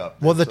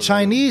backup. Well, the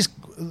Chinese,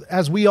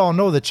 as we all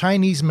know, the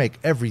Chinese make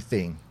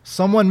everything.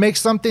 Someone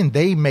makes something,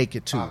 they make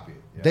it too. Copy it.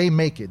 Yeah. They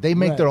make it. They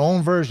make their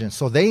own version.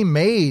 So they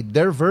made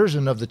their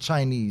version of the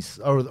Chinese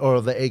or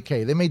the AK.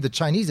 They made the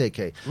Chinese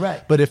AK.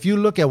 Right. But if you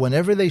look at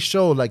whenever they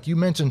show, like you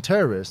mentioned,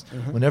 terrorists,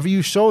 whenever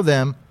they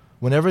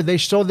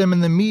show them in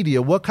the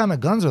media, what kind of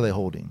guns are they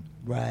holding?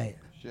 Right.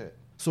 Shit.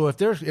 So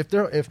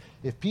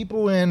if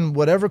people in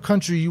whatever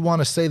country you want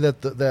to say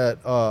that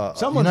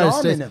someone's United arming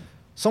States, them.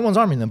 Someone's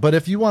arming them. But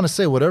if you want to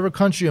say whatever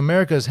country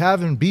America is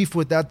having beef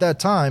with at that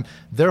time,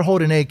 they're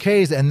holding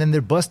AKs and then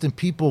they're busting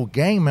people,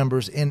 gang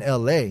members in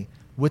L.A.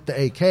 with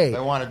the AK. They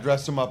want to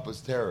dress them up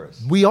as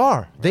terrorists. We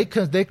are. They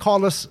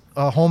call us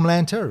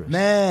homeland terrorists.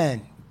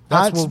 Man,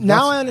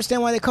 now I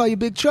understand why they call you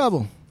Big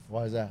Trouble.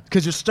 Why is that?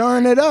 Because you're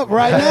stirring it up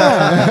right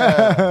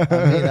now.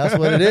 I mean, that's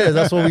what it is.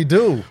 That's what we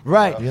do.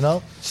 Right. You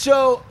know?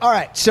 So, all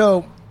right.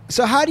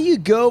 So how do you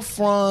go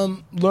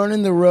from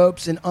learning the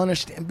ropes and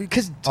understand?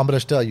 Because I'm going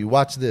to tell you.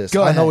 Watch this.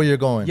 I know where you're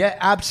going. Yeah,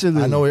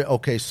 absolutely. I know.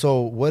 Okay,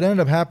 so what ended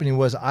up happening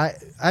was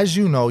as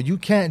you know, you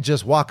can't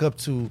just walk up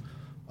to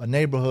a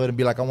neighborhood and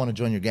be like, I want to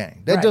join your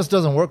gang. That just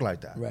doesn't work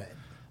like that. Right.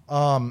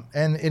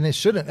 And it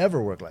shouldn't ever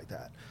work like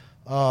that.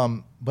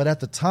 But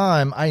at the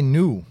time, I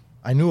knew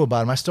I knew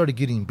about them. I started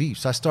getting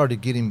beefs. I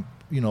started getting,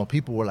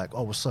 people were like,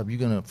 "Oh, what's up? You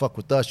gonna fuck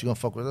with us? You gonna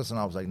fuck with us?" And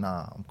I was like,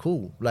 "Nah, I'm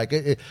cool." Like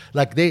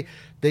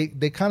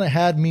they kind of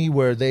had me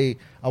where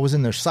I was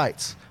in their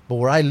sights. But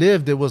where I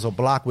lived, it was a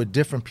block with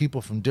different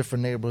people from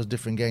different neighborhoods,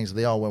 different gangs.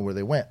 They all went where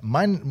they went.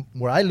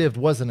 Where I lived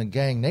wasn't a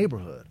gang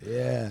neighborhood.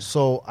 Yeah.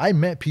 So I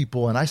met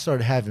people and I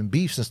started having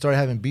beefs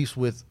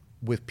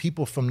with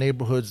people from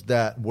neighborhoods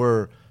that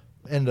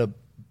ended up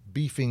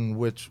beefing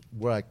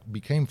where I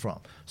became from.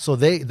 So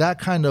that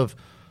kind of,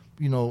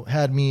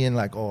 had me in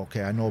like, oh,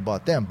 okay, I know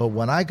about them. But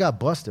when I got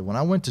busted, when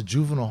I went to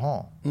juvenile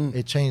hall,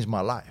 it changed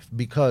my life.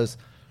 Because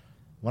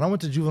when I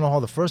went to juvenile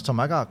hall the first time,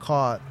 I got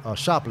caught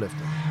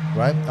shoplifting,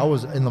 right? I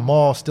was in the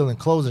mall stealing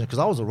clothes because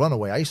I was a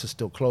runaway. I used to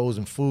steal clothes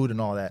and food and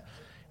all that.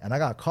 And I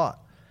got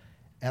caught.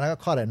 And I got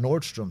caught at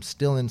Nordstrom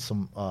stealing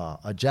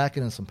a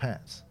jacket and some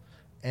pants.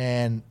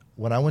 And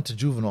when I went to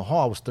juvenile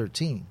hall, I was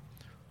 13.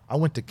 I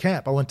went to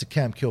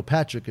Camp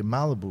Kilpatrick in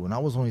Malibu, and I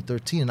was only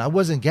 13. And I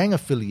wasn't gang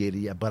affiliated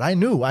yet, but I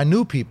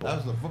knew people.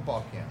 That was a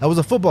football camp. That was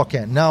a football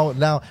camp.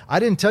 Now I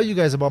didn't tell you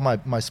guys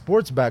about my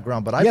sports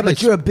background, but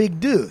but you're a big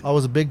dude. I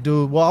was a big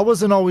dude. Well, I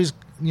wasn't always,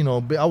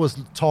 I was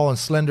tall and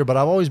slender, but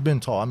I've always been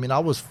tall. I mean, I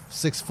was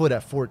 6 foot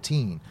at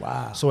 14.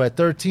 Wow. So at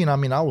 13, I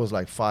mean, I was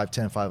like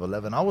 5'10",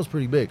 5'11". I was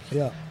pretty big.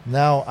 Yeah.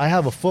 Now, I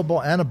have a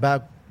football and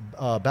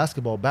a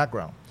basketball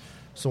background.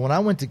 So when I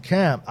went to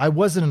camp, I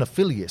wasn't an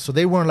affiliate. So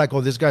they weren't like, oh,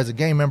 this guy's a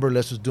gang member,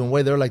 let's just do him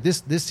away. They're like,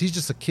 this, he's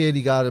just a kid.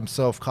 He got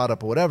himself caught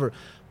up or whatever.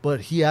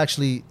 But he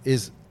actually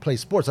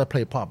plays sports. I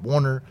played Pop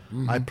Warner.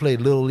 Mm-hmm. I played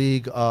Little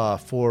League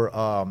for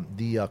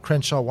the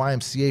Crenshaw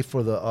YMCA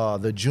for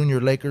the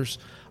junior Lakers.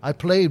 I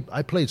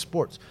played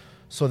sports.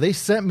 So they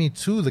sent me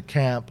to the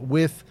camp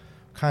with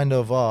kind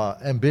of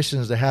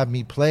ambitions to have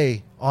me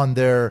play on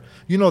their,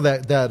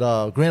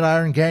 that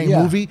Gridiron Gang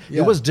movie.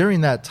 Yeah. It was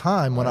during that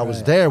time when I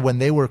was there when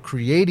they were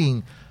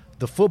creating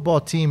the football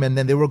team, and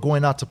then they were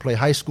going out to play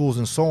high schools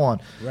and so on.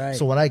 Right.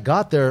 So when I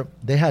got there,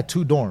 they had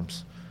 2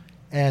 dorms.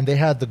 And they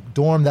had the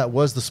dorm that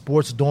was the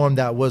sports dorm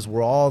that was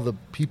where all the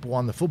people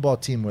on the football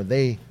team where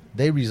they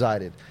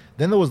resided.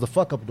 Then there was the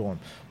fuck-up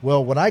dorm.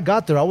 Well, when I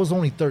got there, I was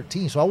only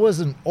 13, so I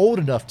wasn't old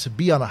enough to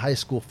be on a high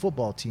school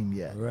football team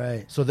yet.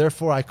 Right. So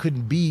therefore, I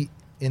couldn't be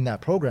in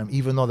that program,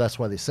 even though that's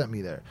why they sent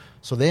me there.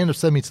 So they ended up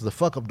sending me to the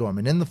fuck-up dorm.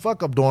 And in the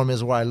fuck-up dorm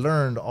is where I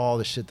learned all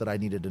the shit that I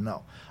needed to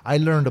know. I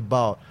learned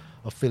about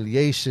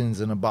affiliations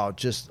and about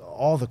just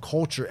all the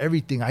culture,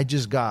 everything. I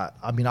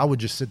would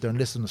just sit there and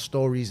listen to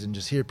stories and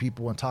just hear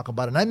people and talk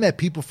about it. And I met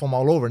people from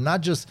all over,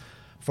 not just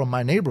from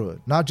my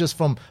neighborhood, not just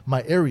from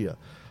my area,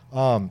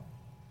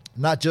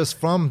 not just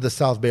from the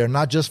South Bay, or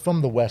not just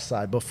from the West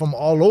Side, but from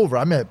all over.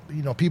 I met,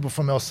 people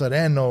from El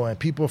Sereno and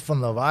people from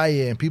the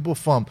Valle and people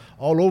from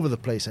all over the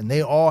place. And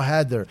they all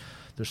had their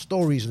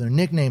stories and their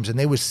nicknames, and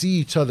they would see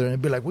each other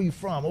and be like, where you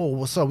from? Oh,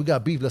 what's up? We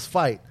got beef. Let's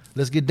fight.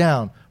 Let's get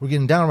down. We're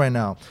getting down right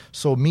now.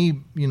 So me,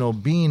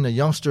 being a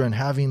youngster and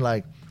having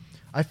I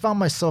found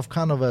myself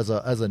kind of as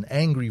an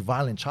angry,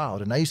 violent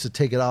child. And I used to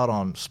take it out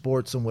on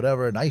sports and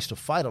whatever, and I used to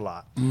fight a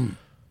lot.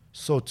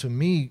 So to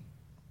me,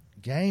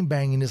 gang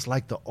banging is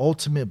like the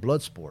ultimate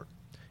blood sport.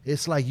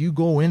 It's like you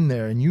go in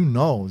there and you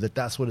know that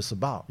that's what it's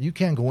about. You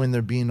can't go in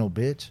there being no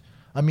bitch.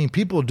 I mean,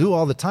 people do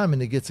all the time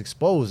and it gets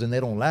exposed and they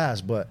don't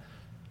last. But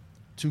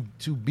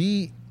to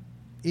be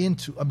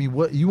into,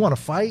 what you want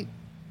to fight,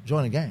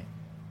 join a gang.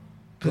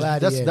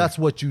 Because that's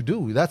what you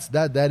do.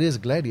 That is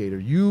gladiator.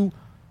 You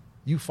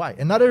fight.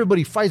 And not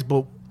everybody fights,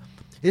 but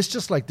it's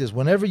just like this.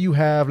 Whenever you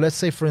have, let's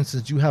say, for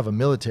instance, you have a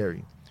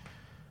military,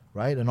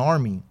 right? An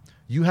army.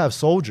 You have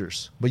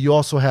soldiers, but you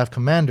also have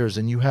commanders,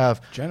 and you have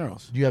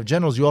generals. You have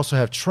generals. You also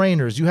have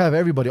trainers. You have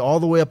everybody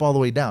all the way up, all the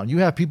way down. You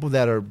have people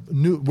that are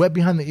wet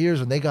behind the ears,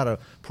 and they got to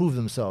prove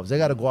themselves. They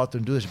got to go out there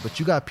and do this. But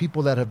you got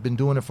people that have been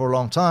doing it for a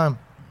long time.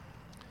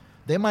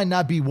 They might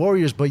not be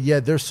warriors, but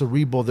yet they're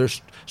cerebral. They're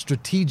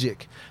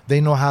strategic.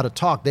 They know how to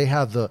talk. They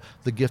have the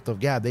gift of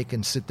gab. They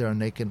can sit there and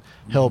they can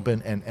help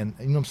and you know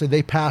what I'm saying.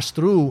 They pass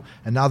through,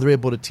 and now they're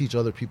able to teach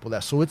other people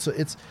that. So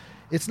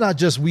it's not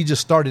just we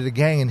just started a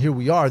gang and here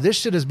we are. This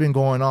shit has been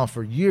going on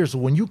for years. So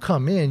when you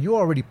come in, you're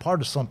already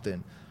part of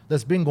something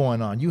that's been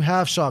going on. You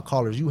have shot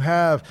callers. You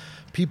have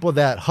people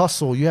that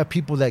hustle. You have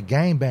people that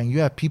gang bang. You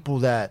have people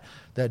that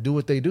do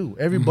what they do.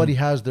 Everybody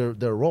has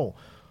their role.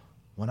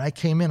 When I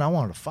came in, I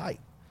wanted to fight.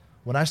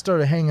 When I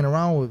started hanging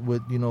around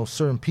with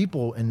certain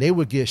people and they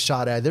would get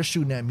shot at, they're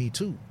shooting at me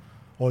too.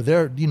 Or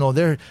they're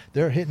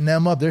hitting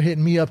them up, they're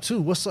hitting me up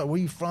too. What's up? Where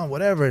you from?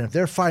 Whatever. And if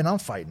they're fighting, I'm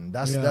fighting.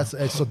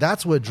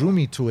 That's what drew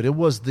me to it. It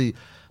was the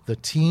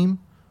team,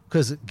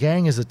 because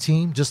gang is a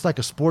team, just like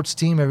a sports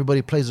team.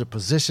 Everybody plays their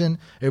position.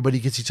 Everybody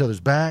gets each other's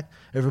back.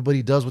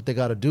 Everybody does what they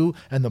got to do.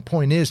 And the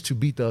point is to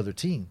beat the other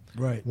team.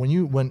 Right.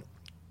 When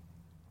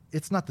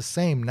it's not the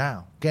same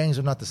now. Gangs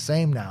are not the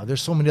same now.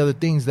 There's so many other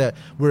things that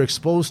we're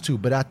exposed to.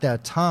 But at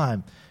that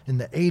time, in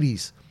the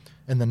 80s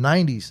and the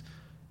 90s,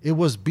 it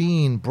was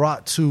being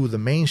brought to the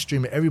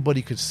mainstream.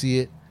 Everybody could see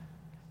it.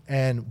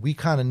 And we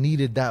kind of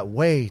needed that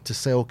way to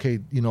say, okay,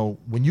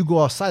 when you go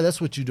outside, that's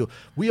what you do.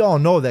 We all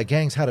know that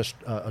gangs had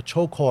a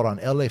chokehold on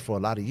L.A. for a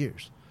lot of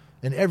years.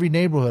 In every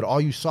neighborhood, all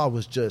you saw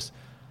was just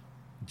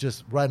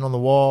writing on the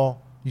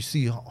wall. You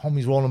see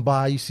homies rolling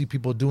by. You see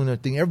people doing their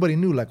thing. Everybody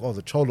knew, like, oh,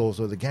 the cholos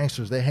or the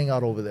gangsters, they hang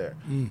out over there.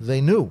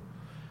 They knew.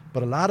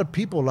 But a lot of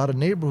people, a lot of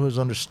neighborhoods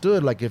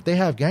understood, like, if they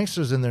have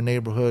gangsters in their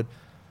neighborhood,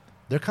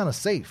 they're kind of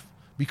safe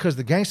because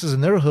the gangsters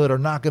in their hood are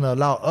not going to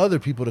allow other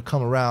people to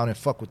come around and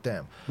fuck with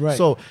them. Right.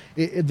 So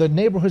the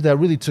neighborhoods that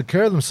really took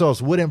care of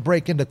themselves wouldn't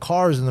break into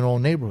cars in their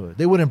own neighborhood.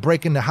 They wouldn't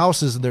break into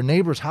houses in their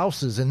neighbors'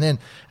 houses and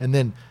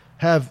then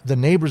have the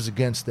neighbors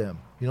against them.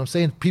 You know what I'm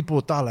saying?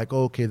 People thought like,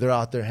 oh, okay, they're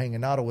out there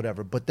hanging out or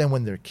whatever. But then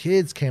when their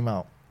kids came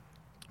out,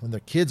 when their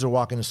kids are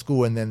walking to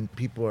school and then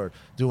people are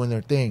doing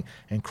their thing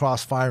and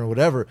crossfire or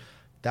whatever,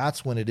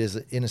 that's when it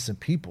is innocent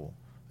people.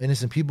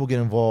 Innocent people get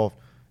involved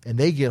and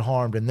they get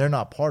harmed and they're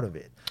not part of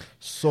it.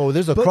 So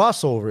there's a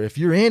crossover. If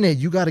you're in it,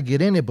 you got to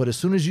get in it. But as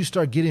soon as you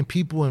start getting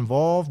people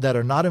involved that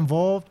are not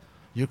involved,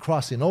 you're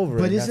crossing over.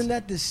 But isn't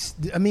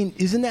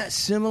that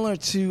similar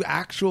to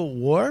actual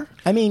war?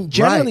 I mean,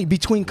 generally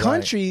between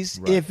countries,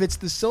 if it's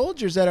the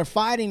soldiers that are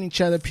fighting each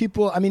other,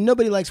 people, I mean,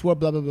 nobody likes war,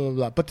 blah, blah, blah,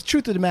 blah. But the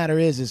truth of the matter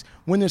is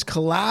when there's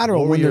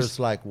collateral, warriors when there's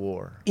like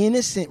war.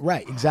 Innocent,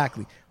 right,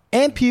 exactly.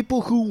 And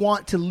people who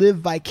want to live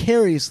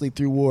vicariously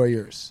through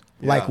warriors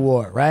like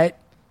war, right?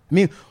 I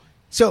mean,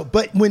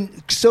 but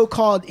when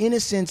so-called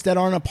innocents that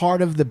aren't a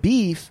part of the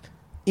beef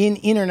in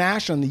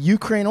international, in the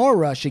Ukraine or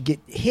Russia, get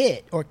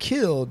hit or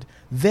killed,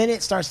 then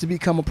it starts to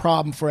become a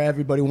problem for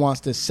everybody who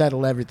wants to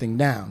settle everything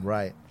down.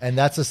 Right. And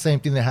that's the same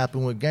thing that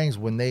happened with gangs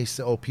when they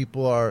say, oh,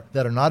 people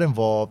that are not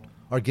involved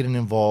are getting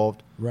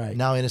involved. Right.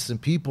 Now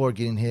innocent people are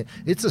getting hit.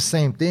 It's the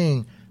same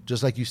thing,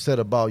 just like you said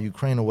about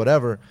Ukraine or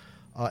whatever,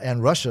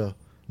 and Russia.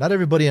 Not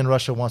everybody in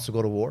Russia wants to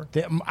go to war.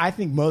 I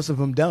think most of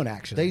them don't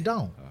actually. They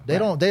don't. They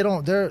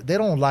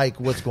don't like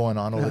what's going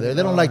on over there.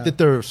 They don't like that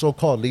their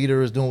so-called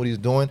leader is doing what he's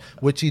doing,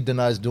 which he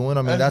denies doing.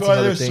 I mean, that's why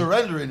another they're thing.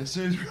 surrendering as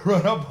soon as we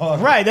run up on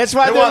them. Right. That's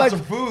why they they're want like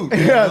some food.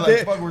 Yeah, they're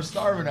like, fuck, we're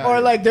starving out or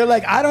here. like they're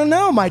like, I don't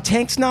know, my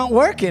tank's not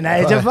working.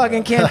 I just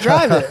fucking can't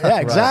drive it. Yeah,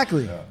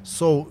 exactly. Yeah.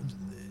 So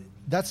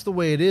that's the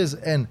way it is.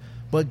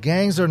 But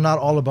gangs are not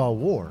all about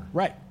war.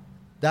 Right.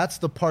 That's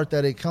the part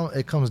that it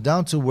comes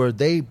down to, where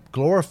they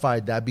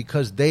glorified that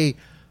because they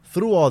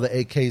threw all the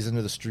AKs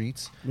into the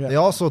streets. Yeah. They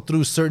also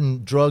threw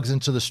certain drugs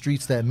into the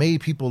streets that made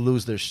people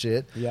lose their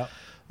shit. Yeah.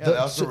 They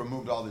also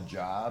removed all the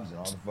jobs and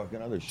all the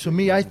fucking other shit. To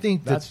me, I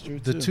think that's true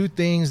the too. two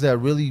things that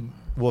really,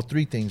 well,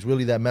 three things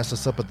really that mess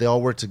us up, but they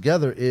all work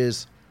together,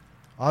 is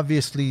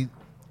obviously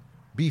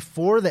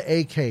before the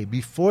AK,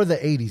 before the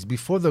 80s,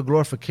 before the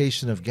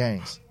glorification of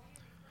gangs,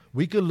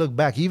 we could look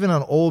back even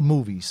on old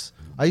movies.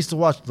 I used to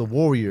watch The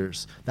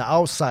Warriors, The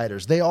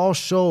Outsiders. They all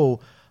show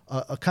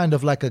a kind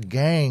of like a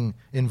gang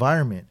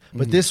environment.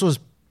 But this was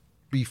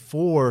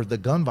before the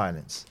gun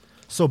violence.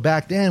 So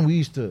back then we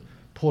used to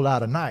pull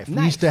out a knife.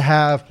 We used to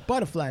have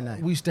butterfly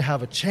knife. We used to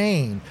have a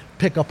chain,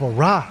 pick up a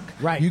rock.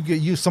 Right.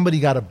 Somebody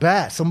got a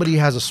bat, somebody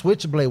has a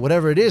switchblade,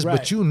 whatever it is, right.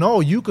 but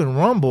you can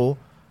rumble,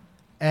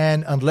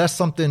 and unless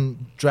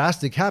something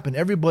drastic happened,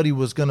 everybody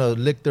was gonna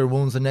lick their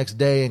wounds the next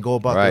day and go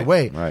about their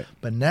way. Right.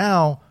 But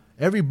now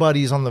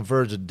everybody's on the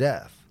verge of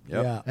death.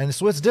 Yep. Yeah. And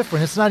so it's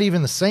different. It's not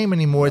even the same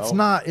anymore.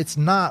 No. It's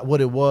not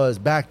what it was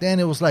back then.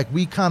 It was like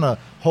we kind of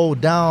hold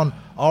down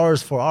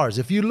ours for ours.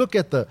 If you look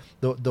at the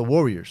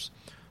Warriors,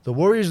 The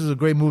Warriors is a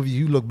great movie.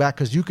 You look back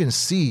because you can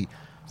see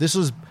this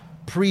was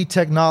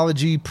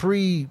pre-technology,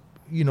 guns,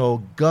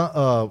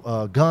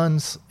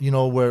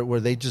 where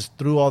they just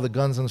threw all the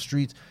guns on the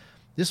streets.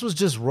 This was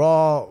just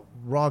raw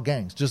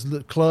gangs,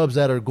 just clubs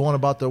that are going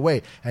about their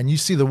way. And you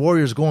see the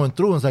Warriors going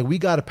through, and it's like, we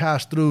got to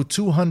pass through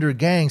 200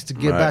 gangs to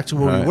get back to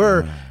where we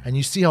were. And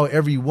you see how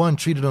every one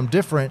treated them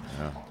different.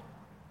 Yeah.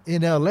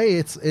 In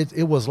LA,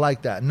 it was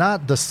like that.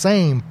 Not the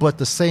same, but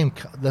the same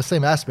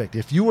aspect.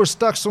 If you were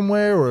stuck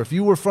somewhere, or if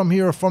you were from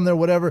here or from there,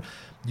 whatever,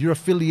 you're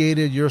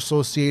affiliated, you're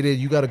associated,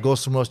 you got to go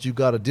somewhere else, you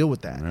got to deal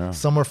with that. Yeah.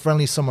 Some are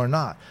friendly, some are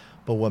not.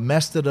 But what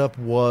messed it up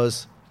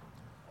was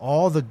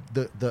all the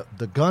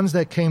guns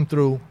that came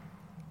through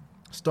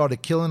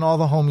started killing all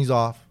the homies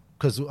off.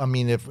 Because, I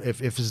mean, if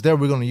it's there,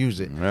 we're going to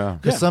use it.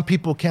 Because some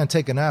people can't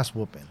take an ass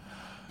whooping.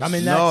 I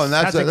mean,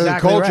 that's exactly a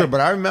culture. right.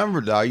 But I remember,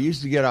 dog, you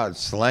used to get out and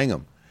slang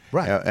them.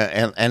 Right.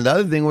 And the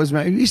other thing was,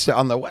 man,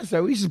 on the West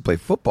Side, we used to play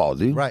football,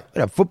 dude. Right. We'd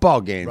have football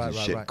games and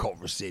shit. Right.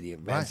 Culver City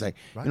and Vance. Right.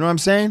 You know what I'm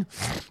saying?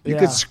 You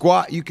could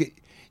squat.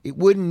 It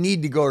wouldn't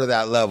need to go to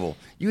that level.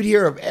 You'd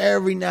hear of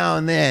every now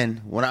and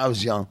then when I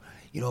was young,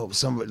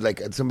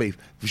 somebody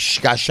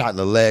got shot in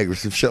the leg or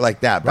some shit like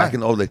that back in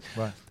the old days.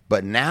 Right.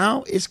 But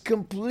now it's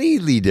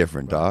completely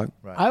different, dog.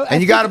 Right.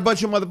 And you got a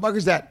bunch of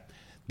motherfuckers that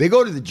they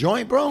go to the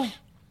joint, bro.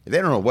 They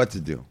don't know what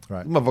to do.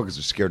 Right. Motherfuckers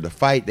are scared to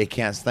fight. They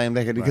can't slam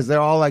because they're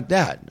all like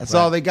that. That's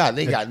all they got.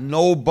 They got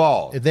no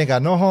balls. If they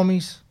got no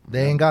homies,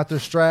 they ain't got their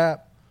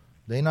strap,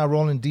 they not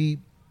rolling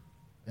deep,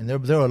 and they're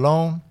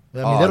alone. I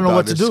mean, they don't know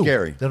what to do.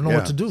 Scary. They don't know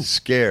what to do.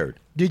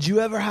 Scared. Did you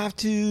ever have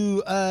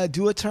to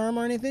do a term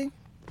or anything?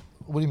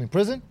 What do you mean,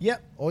 prison?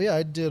 Yep. Oh, yeah,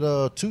 I did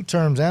 2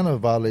 terms and a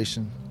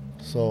violation.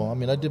 So, I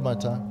mean, I did my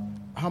time.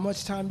 how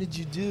much time did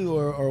you do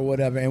or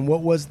whatever? And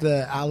what was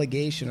the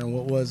allegation or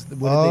what did they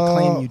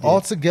claim you did?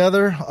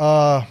 Altogether,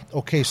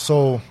 okay,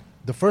 so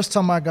the first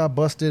time I got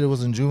busted, it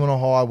was in juvenile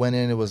hall. I went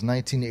in, it was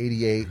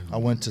 1988. I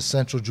went to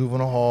Central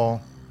Juvenile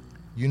Hall,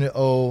 Unit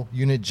O,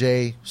 Unit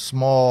J,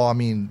 small. I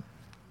mean,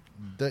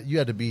 you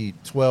had to be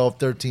 12,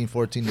 13,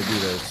 14 to be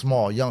there.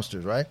 Small,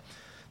 youngsters, right?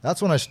 That's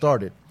when I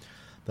started.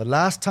 The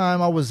last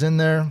time I was in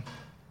there,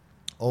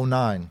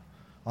 09,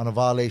 on a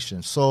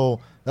violation.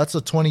 So that's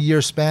a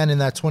 20-year span. In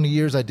that 20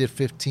 years, I did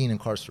 15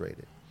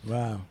 incarcerated.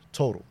 Wow.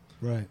 Total.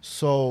 Right.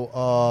 So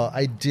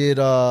I did.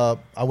 I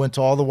went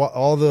to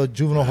all the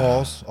juvenile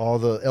halls, all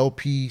the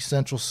LP,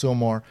 Central,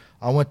 Sylmar.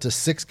 I went to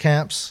 6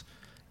 camps,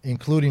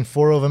 including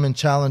 4 of them in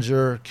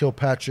Challenger,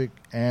 Kilpatrick,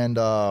 and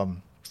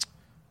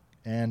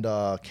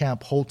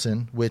Camp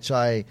Holton, which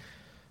I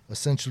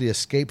essentially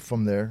escaped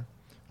from there.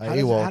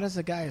 How does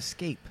a guy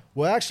escape?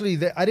 Well, actually,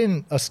 I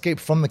didn't escape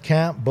from the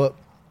camp, but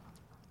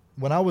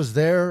when I was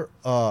there,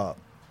 my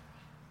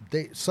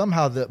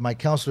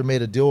counselor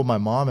made a deal with my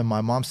mom, and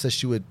my mom said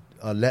she would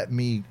let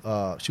me.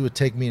 She would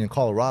take me in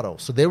Colorado,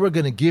 so they were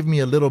going to give me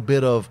a little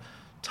bit of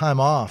time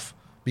off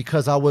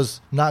because I was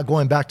not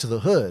going back to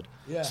the hood.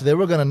 Yeah. So they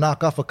were going to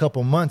knock off a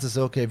couple months and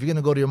say, okay, if you're going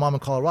to go to your mom in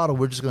Colorado,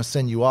 we're just going to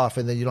send you off,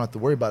 and then you don't have to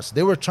worry about it. So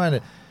they were trying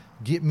to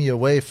get me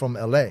away from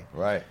L.A.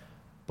 Right.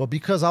 But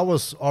because I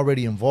was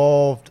already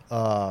involved,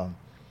 I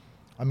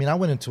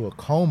went into a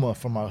coma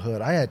from my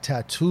hood. I had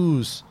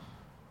tattoos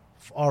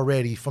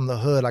already from the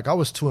hood. Like, I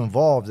was too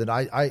involved, and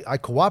I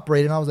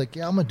cooperated, and I was like,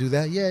 yeah, I'm going to do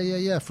that.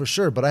 Yeah, for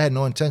sure. But I had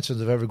no intentions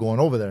of ever going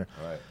over there.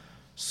 Right.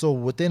 So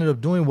what they ended up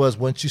doing was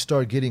once you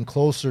start getting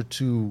closer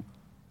to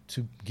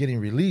getting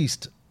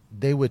released,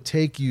 they would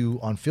take you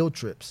on field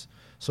trips.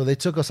 So they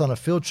took us on a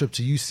field trip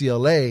to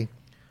UCLA,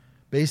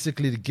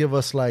 basically to give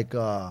us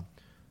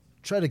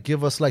try to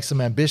give us some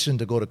ambition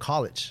to go to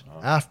college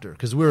after,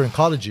 because we were in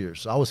college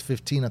years. I was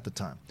 15 at the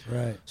time.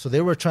 Right. So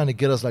they were trying to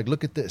get us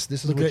look at this.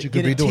 This is what you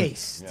could be doing.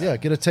 Taste. Yeah,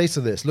 get a taste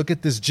of this. Look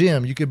at this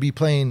gym. You could be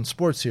playing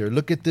sports here.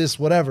 Look at this,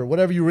 whatever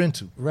you were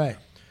into. Right.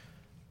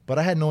 But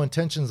I had no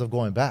intentions of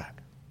going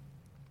back.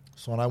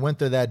 So when I went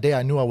there that day,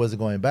 I knew I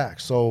wasn't going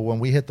back. So when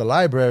we hit the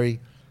library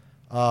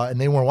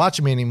and they weren't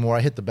watching me anymore,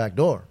 I hit the back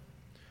door.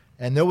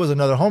 And there was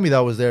another homie that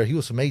was there. He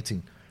was from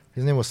 18.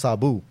 His name was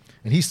Sabu.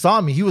 And he saw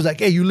me. He was like,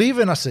 hey, you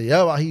leaving? I said,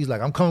 yeah. Well, he's like,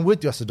 I'm coming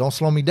with you. I said, don't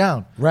slow me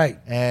down. Right.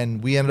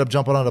 And we ended up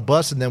jumping on a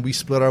bus, and then we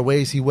split our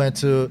ways. He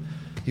was from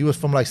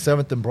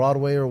 7th and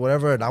Broadway or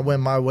whatever, and I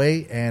went my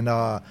way, and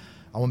I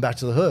went back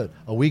to the hood.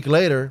 A week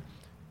later,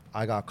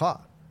 I got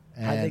caught.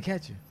 And how'd they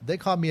catch you? They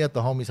caught me at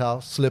the homie's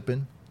house,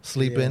 sleeping.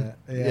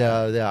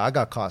 Yeah, I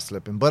got caught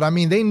slipping. But,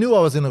 they knew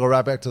I was going to go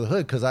right back to the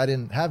hood because I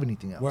didn't have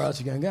anything else. Where else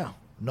you going to go?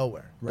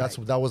 Nowhere. Right.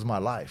 That was my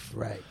life.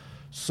 Right.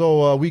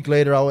 So a week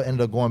later, I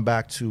ended up going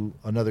back to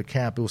another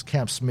camp. It was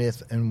Camp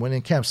Smith. And when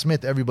in Camp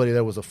Smith, everybody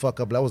there was a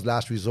fuck up. That was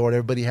last resort.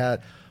 Everybody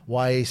had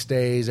YA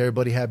stays.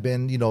 Everybody had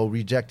been,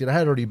 rejected. I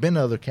had already been to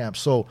other camps.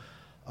 So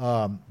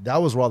that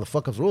was where all the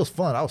fuck ups were. It was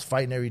fun. I was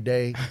fighting every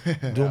day,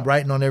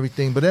 writing on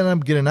everything. But then I'm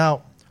getting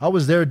out. I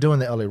was there during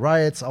the LA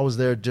riots. I was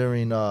there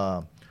during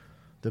the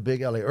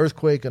big LA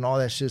earthquake and all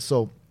that shit.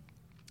 So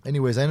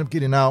anyways, I ended up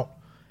getting out.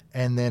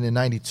 And then in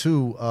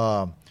 92,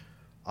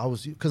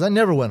 because I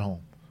never went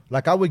home.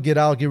 I would get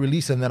out, get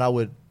released, and then I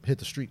would hit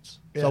the streets.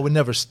 Yeah. So I would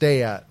never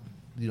stay at,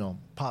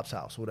 Pop's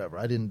house, whatever.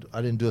 I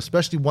didn't do,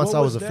 especially once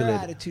I was affiliated. What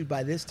was their attitude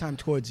by this time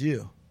towards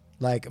you?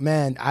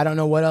 Man, I don't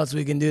know what else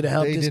we can do to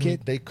help this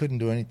kid. They couldn't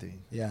do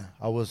anything. Yeah,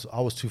 I was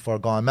too far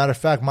gone. Matter of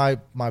fact, my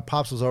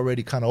pops was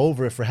already kind of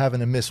over it for having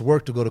to miss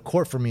work to go to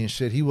court for me and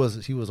shit. He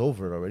was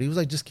over it already. He was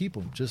like, just keep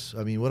him.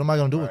 What am I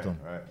gonna do with them?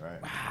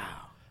 Right. Wow.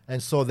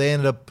 And so they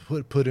ended up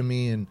putting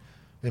me in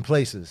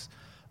places.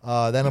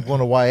 Then I'm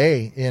going to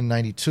YA in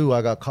 92.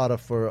 I got caught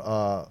up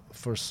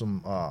for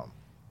some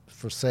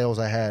for sales.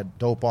 I had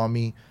dope on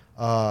me.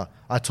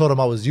 I told them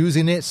I was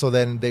using it, so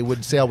then they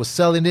wouldn't say I was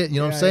selling it.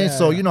 You know what I'm saying?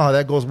 So you know how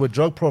that goes with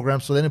drug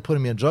programs. So they didn't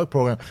put me in a drug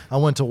program. I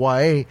went to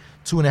YA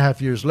 2.5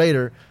 years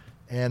later,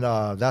 and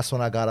that's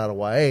when I got out of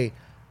YA.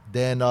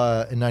 Then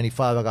in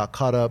 95, I got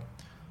caught up,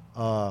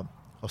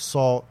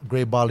 assault,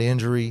 grave bodily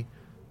injury.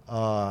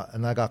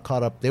 And I got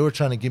caught up. They were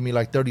trying to give me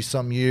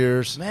 30-something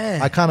years.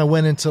 Man. I kind of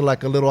went into a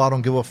little I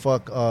don't give a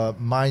fuck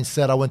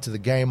mindset. I went to the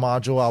game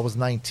module. I was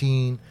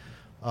 19,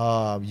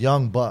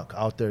 young buck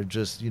out there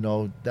just,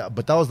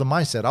 but that was the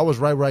mindset. I was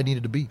right where I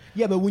needed to be.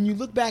 Yeah, but when you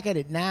look back at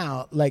it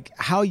now,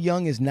 how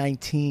young is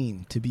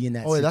 19 to be in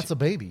that situation? That's a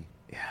baby.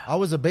 Yeah. I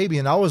was a baby,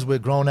 and I was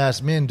with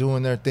grown-ass men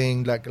doing their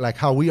thing like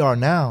how we are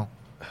now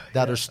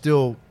that are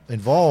still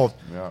involved.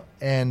 Yeah.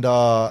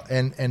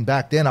 And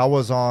back then I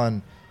was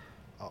on...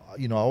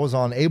 I was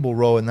on Able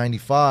Row in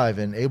 95,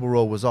 and Able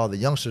Row was all the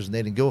youngsters, and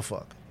they didn't give a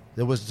fuck.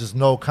 There was just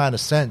no kind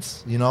of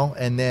sense,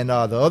 And then the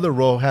other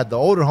row had the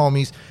older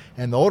homies,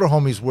 and the older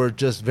homies were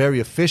just very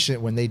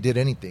efficient when they did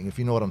anything, if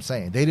you know what I'm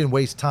saying. They didn't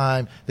waste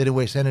time. They didn't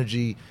waste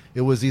energy.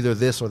 It was either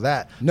this or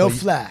that. No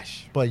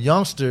flash. But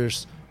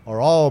youngsters are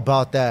all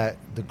about that,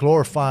 the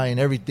glorifying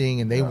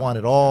everything, and they want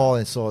it all.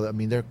 And so,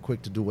 they're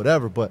quick to do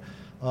whatever. But,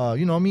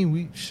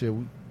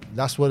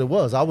 that's what it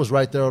was. I was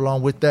right there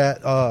along with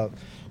that.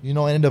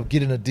 Ended up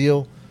getting a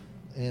deal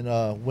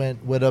and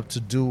went up to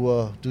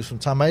do some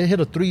time. I hit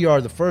a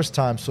 3-yard the first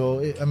time, so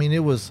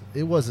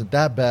it wasn't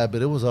that bad,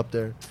 but it was up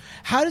there.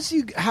 How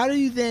do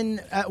you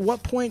then, at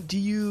what point do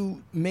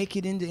you make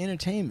it into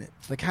entertainment?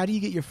 Like, how do you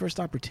get your first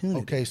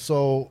opportunity? Okay,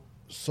 so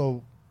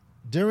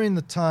during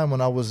the time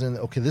when I was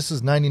this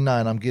is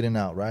 99, I'm getting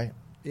out, right?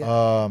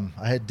 Yeah.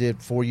 I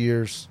did 4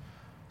 years,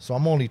 so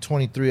I'm only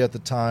 23 at the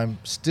time,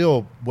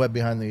 still wet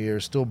behind the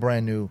ears, still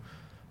brand new.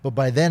 But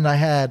by then I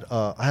had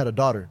a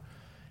daughter.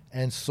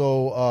 And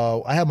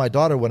so I had my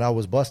daughter when I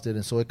was busted,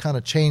 and so it kind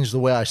of changed the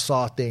way I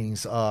saw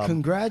things.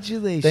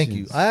 Congratulations. Thank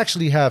you. I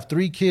actually have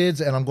 3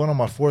 kids, and I'm going on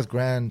my 4th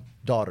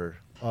granddaughter.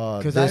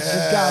 Because I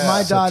just got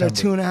my daughter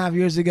September. 2.5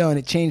 years ago, and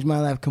it changed my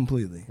life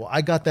completely. Well,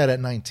 I got that at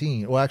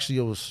 19. Well, actually,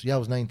 I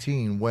was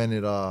 19 when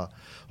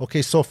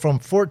it... so from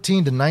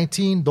 14 to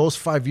 19, those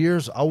 5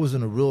 years, I was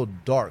in a real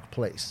dark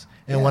place.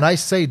 And when I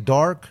say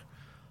dark...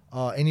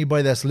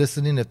 anybody that's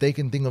listening, if they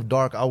can think of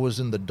dark, I was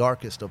in the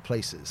darkest of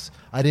places.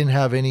 I didn't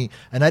have any,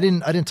 and I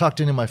didn't talk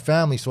to any of my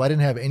family, so I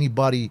didn't have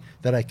anybody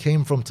that I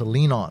came from to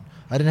lean on.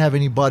 I didn't have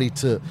anybody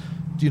to,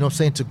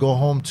 to go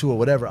home to or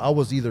whatever. I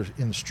was either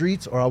in the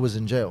streets or I was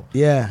in jail.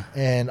 Yeah.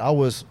 And I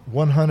was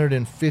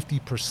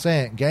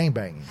 150%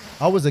 gangbanging.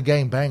 I was a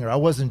gangbanger. I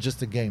wasn't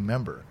just a gang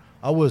member.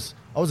 I was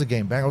a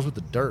gangbanger. I was with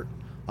the dirt.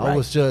 Right. I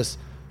was just,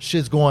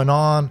 shit's going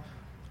on.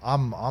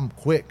 I'm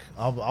quick.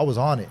 I was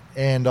on it.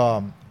 And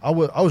I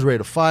was ready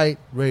to fight,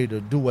 ready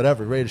to do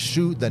whatever, ready to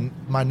shoot. Then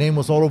my name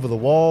was all over the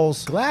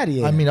walls.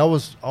 Gladiator. I mean, I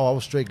was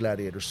straight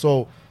gladiator.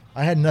 So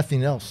I had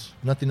nothing else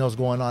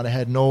going on. I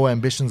had no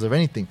ambitions of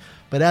anything.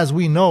 But as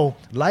we know,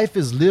 life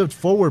is lived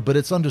forward, but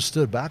it's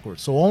understood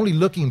backwards. So only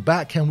looking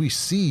back can we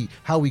see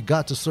how we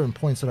got to certain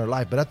points in our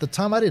life. But at the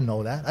time, I didn't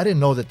know that. I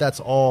didn't know that that's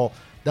all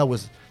that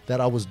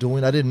I was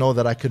doing. I didn't know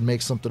that I could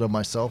make something of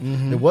myself.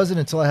 Mm-hmm. It wasn't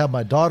until I had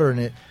my daughter, and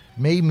it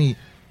made me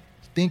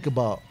think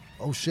about,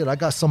 oh shit, I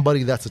got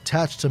somebody that's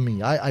attached to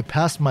me. I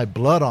passed my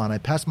blood on. I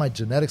passed my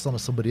genetics on to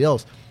somebody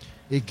else.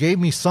 It gave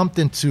me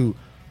something to,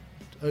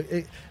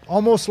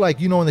 almost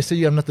like, when they say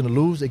you have nothing to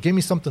lose, it gave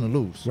me something to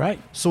lose. Right.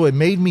 So it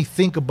made me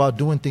think about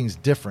doing things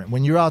different.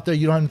 When you're out there,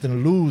 you don't have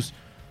anything to lose,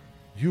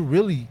 you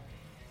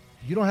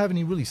don't have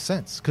any really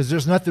sense, because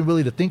there's nothing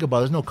really to think about.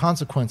 There's no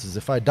consequences.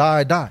 If I die,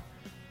 I die.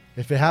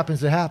 If it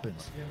happens, it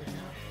happens.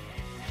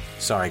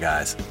 Sorry,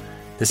 guys.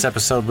 This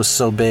episode was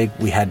so big,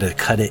 we had to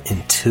cut it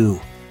in 2.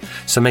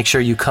 So make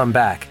sure you come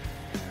back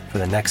for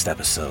the next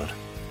episode,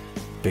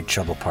 Big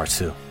Trouble Part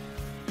 2.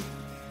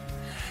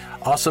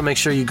 Also, make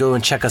sure you go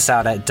and check us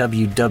out at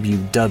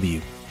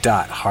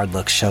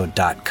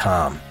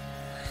www.hardluckshow.com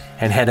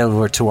and head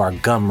over to our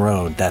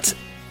Gumroad. That's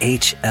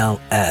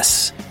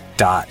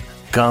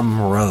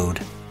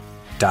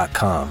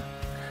hls.gumroad.com.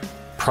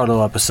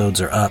 Proto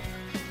episodes are up.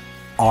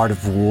 Art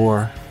of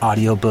War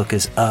audiobook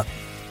is up.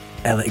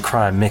 LA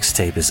Crime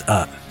mixtape is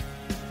up.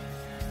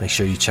 Make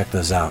sure you check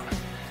those out.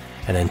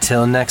 And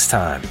until next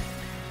time,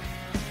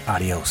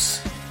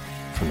 adios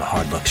from the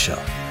Hard Luck Show.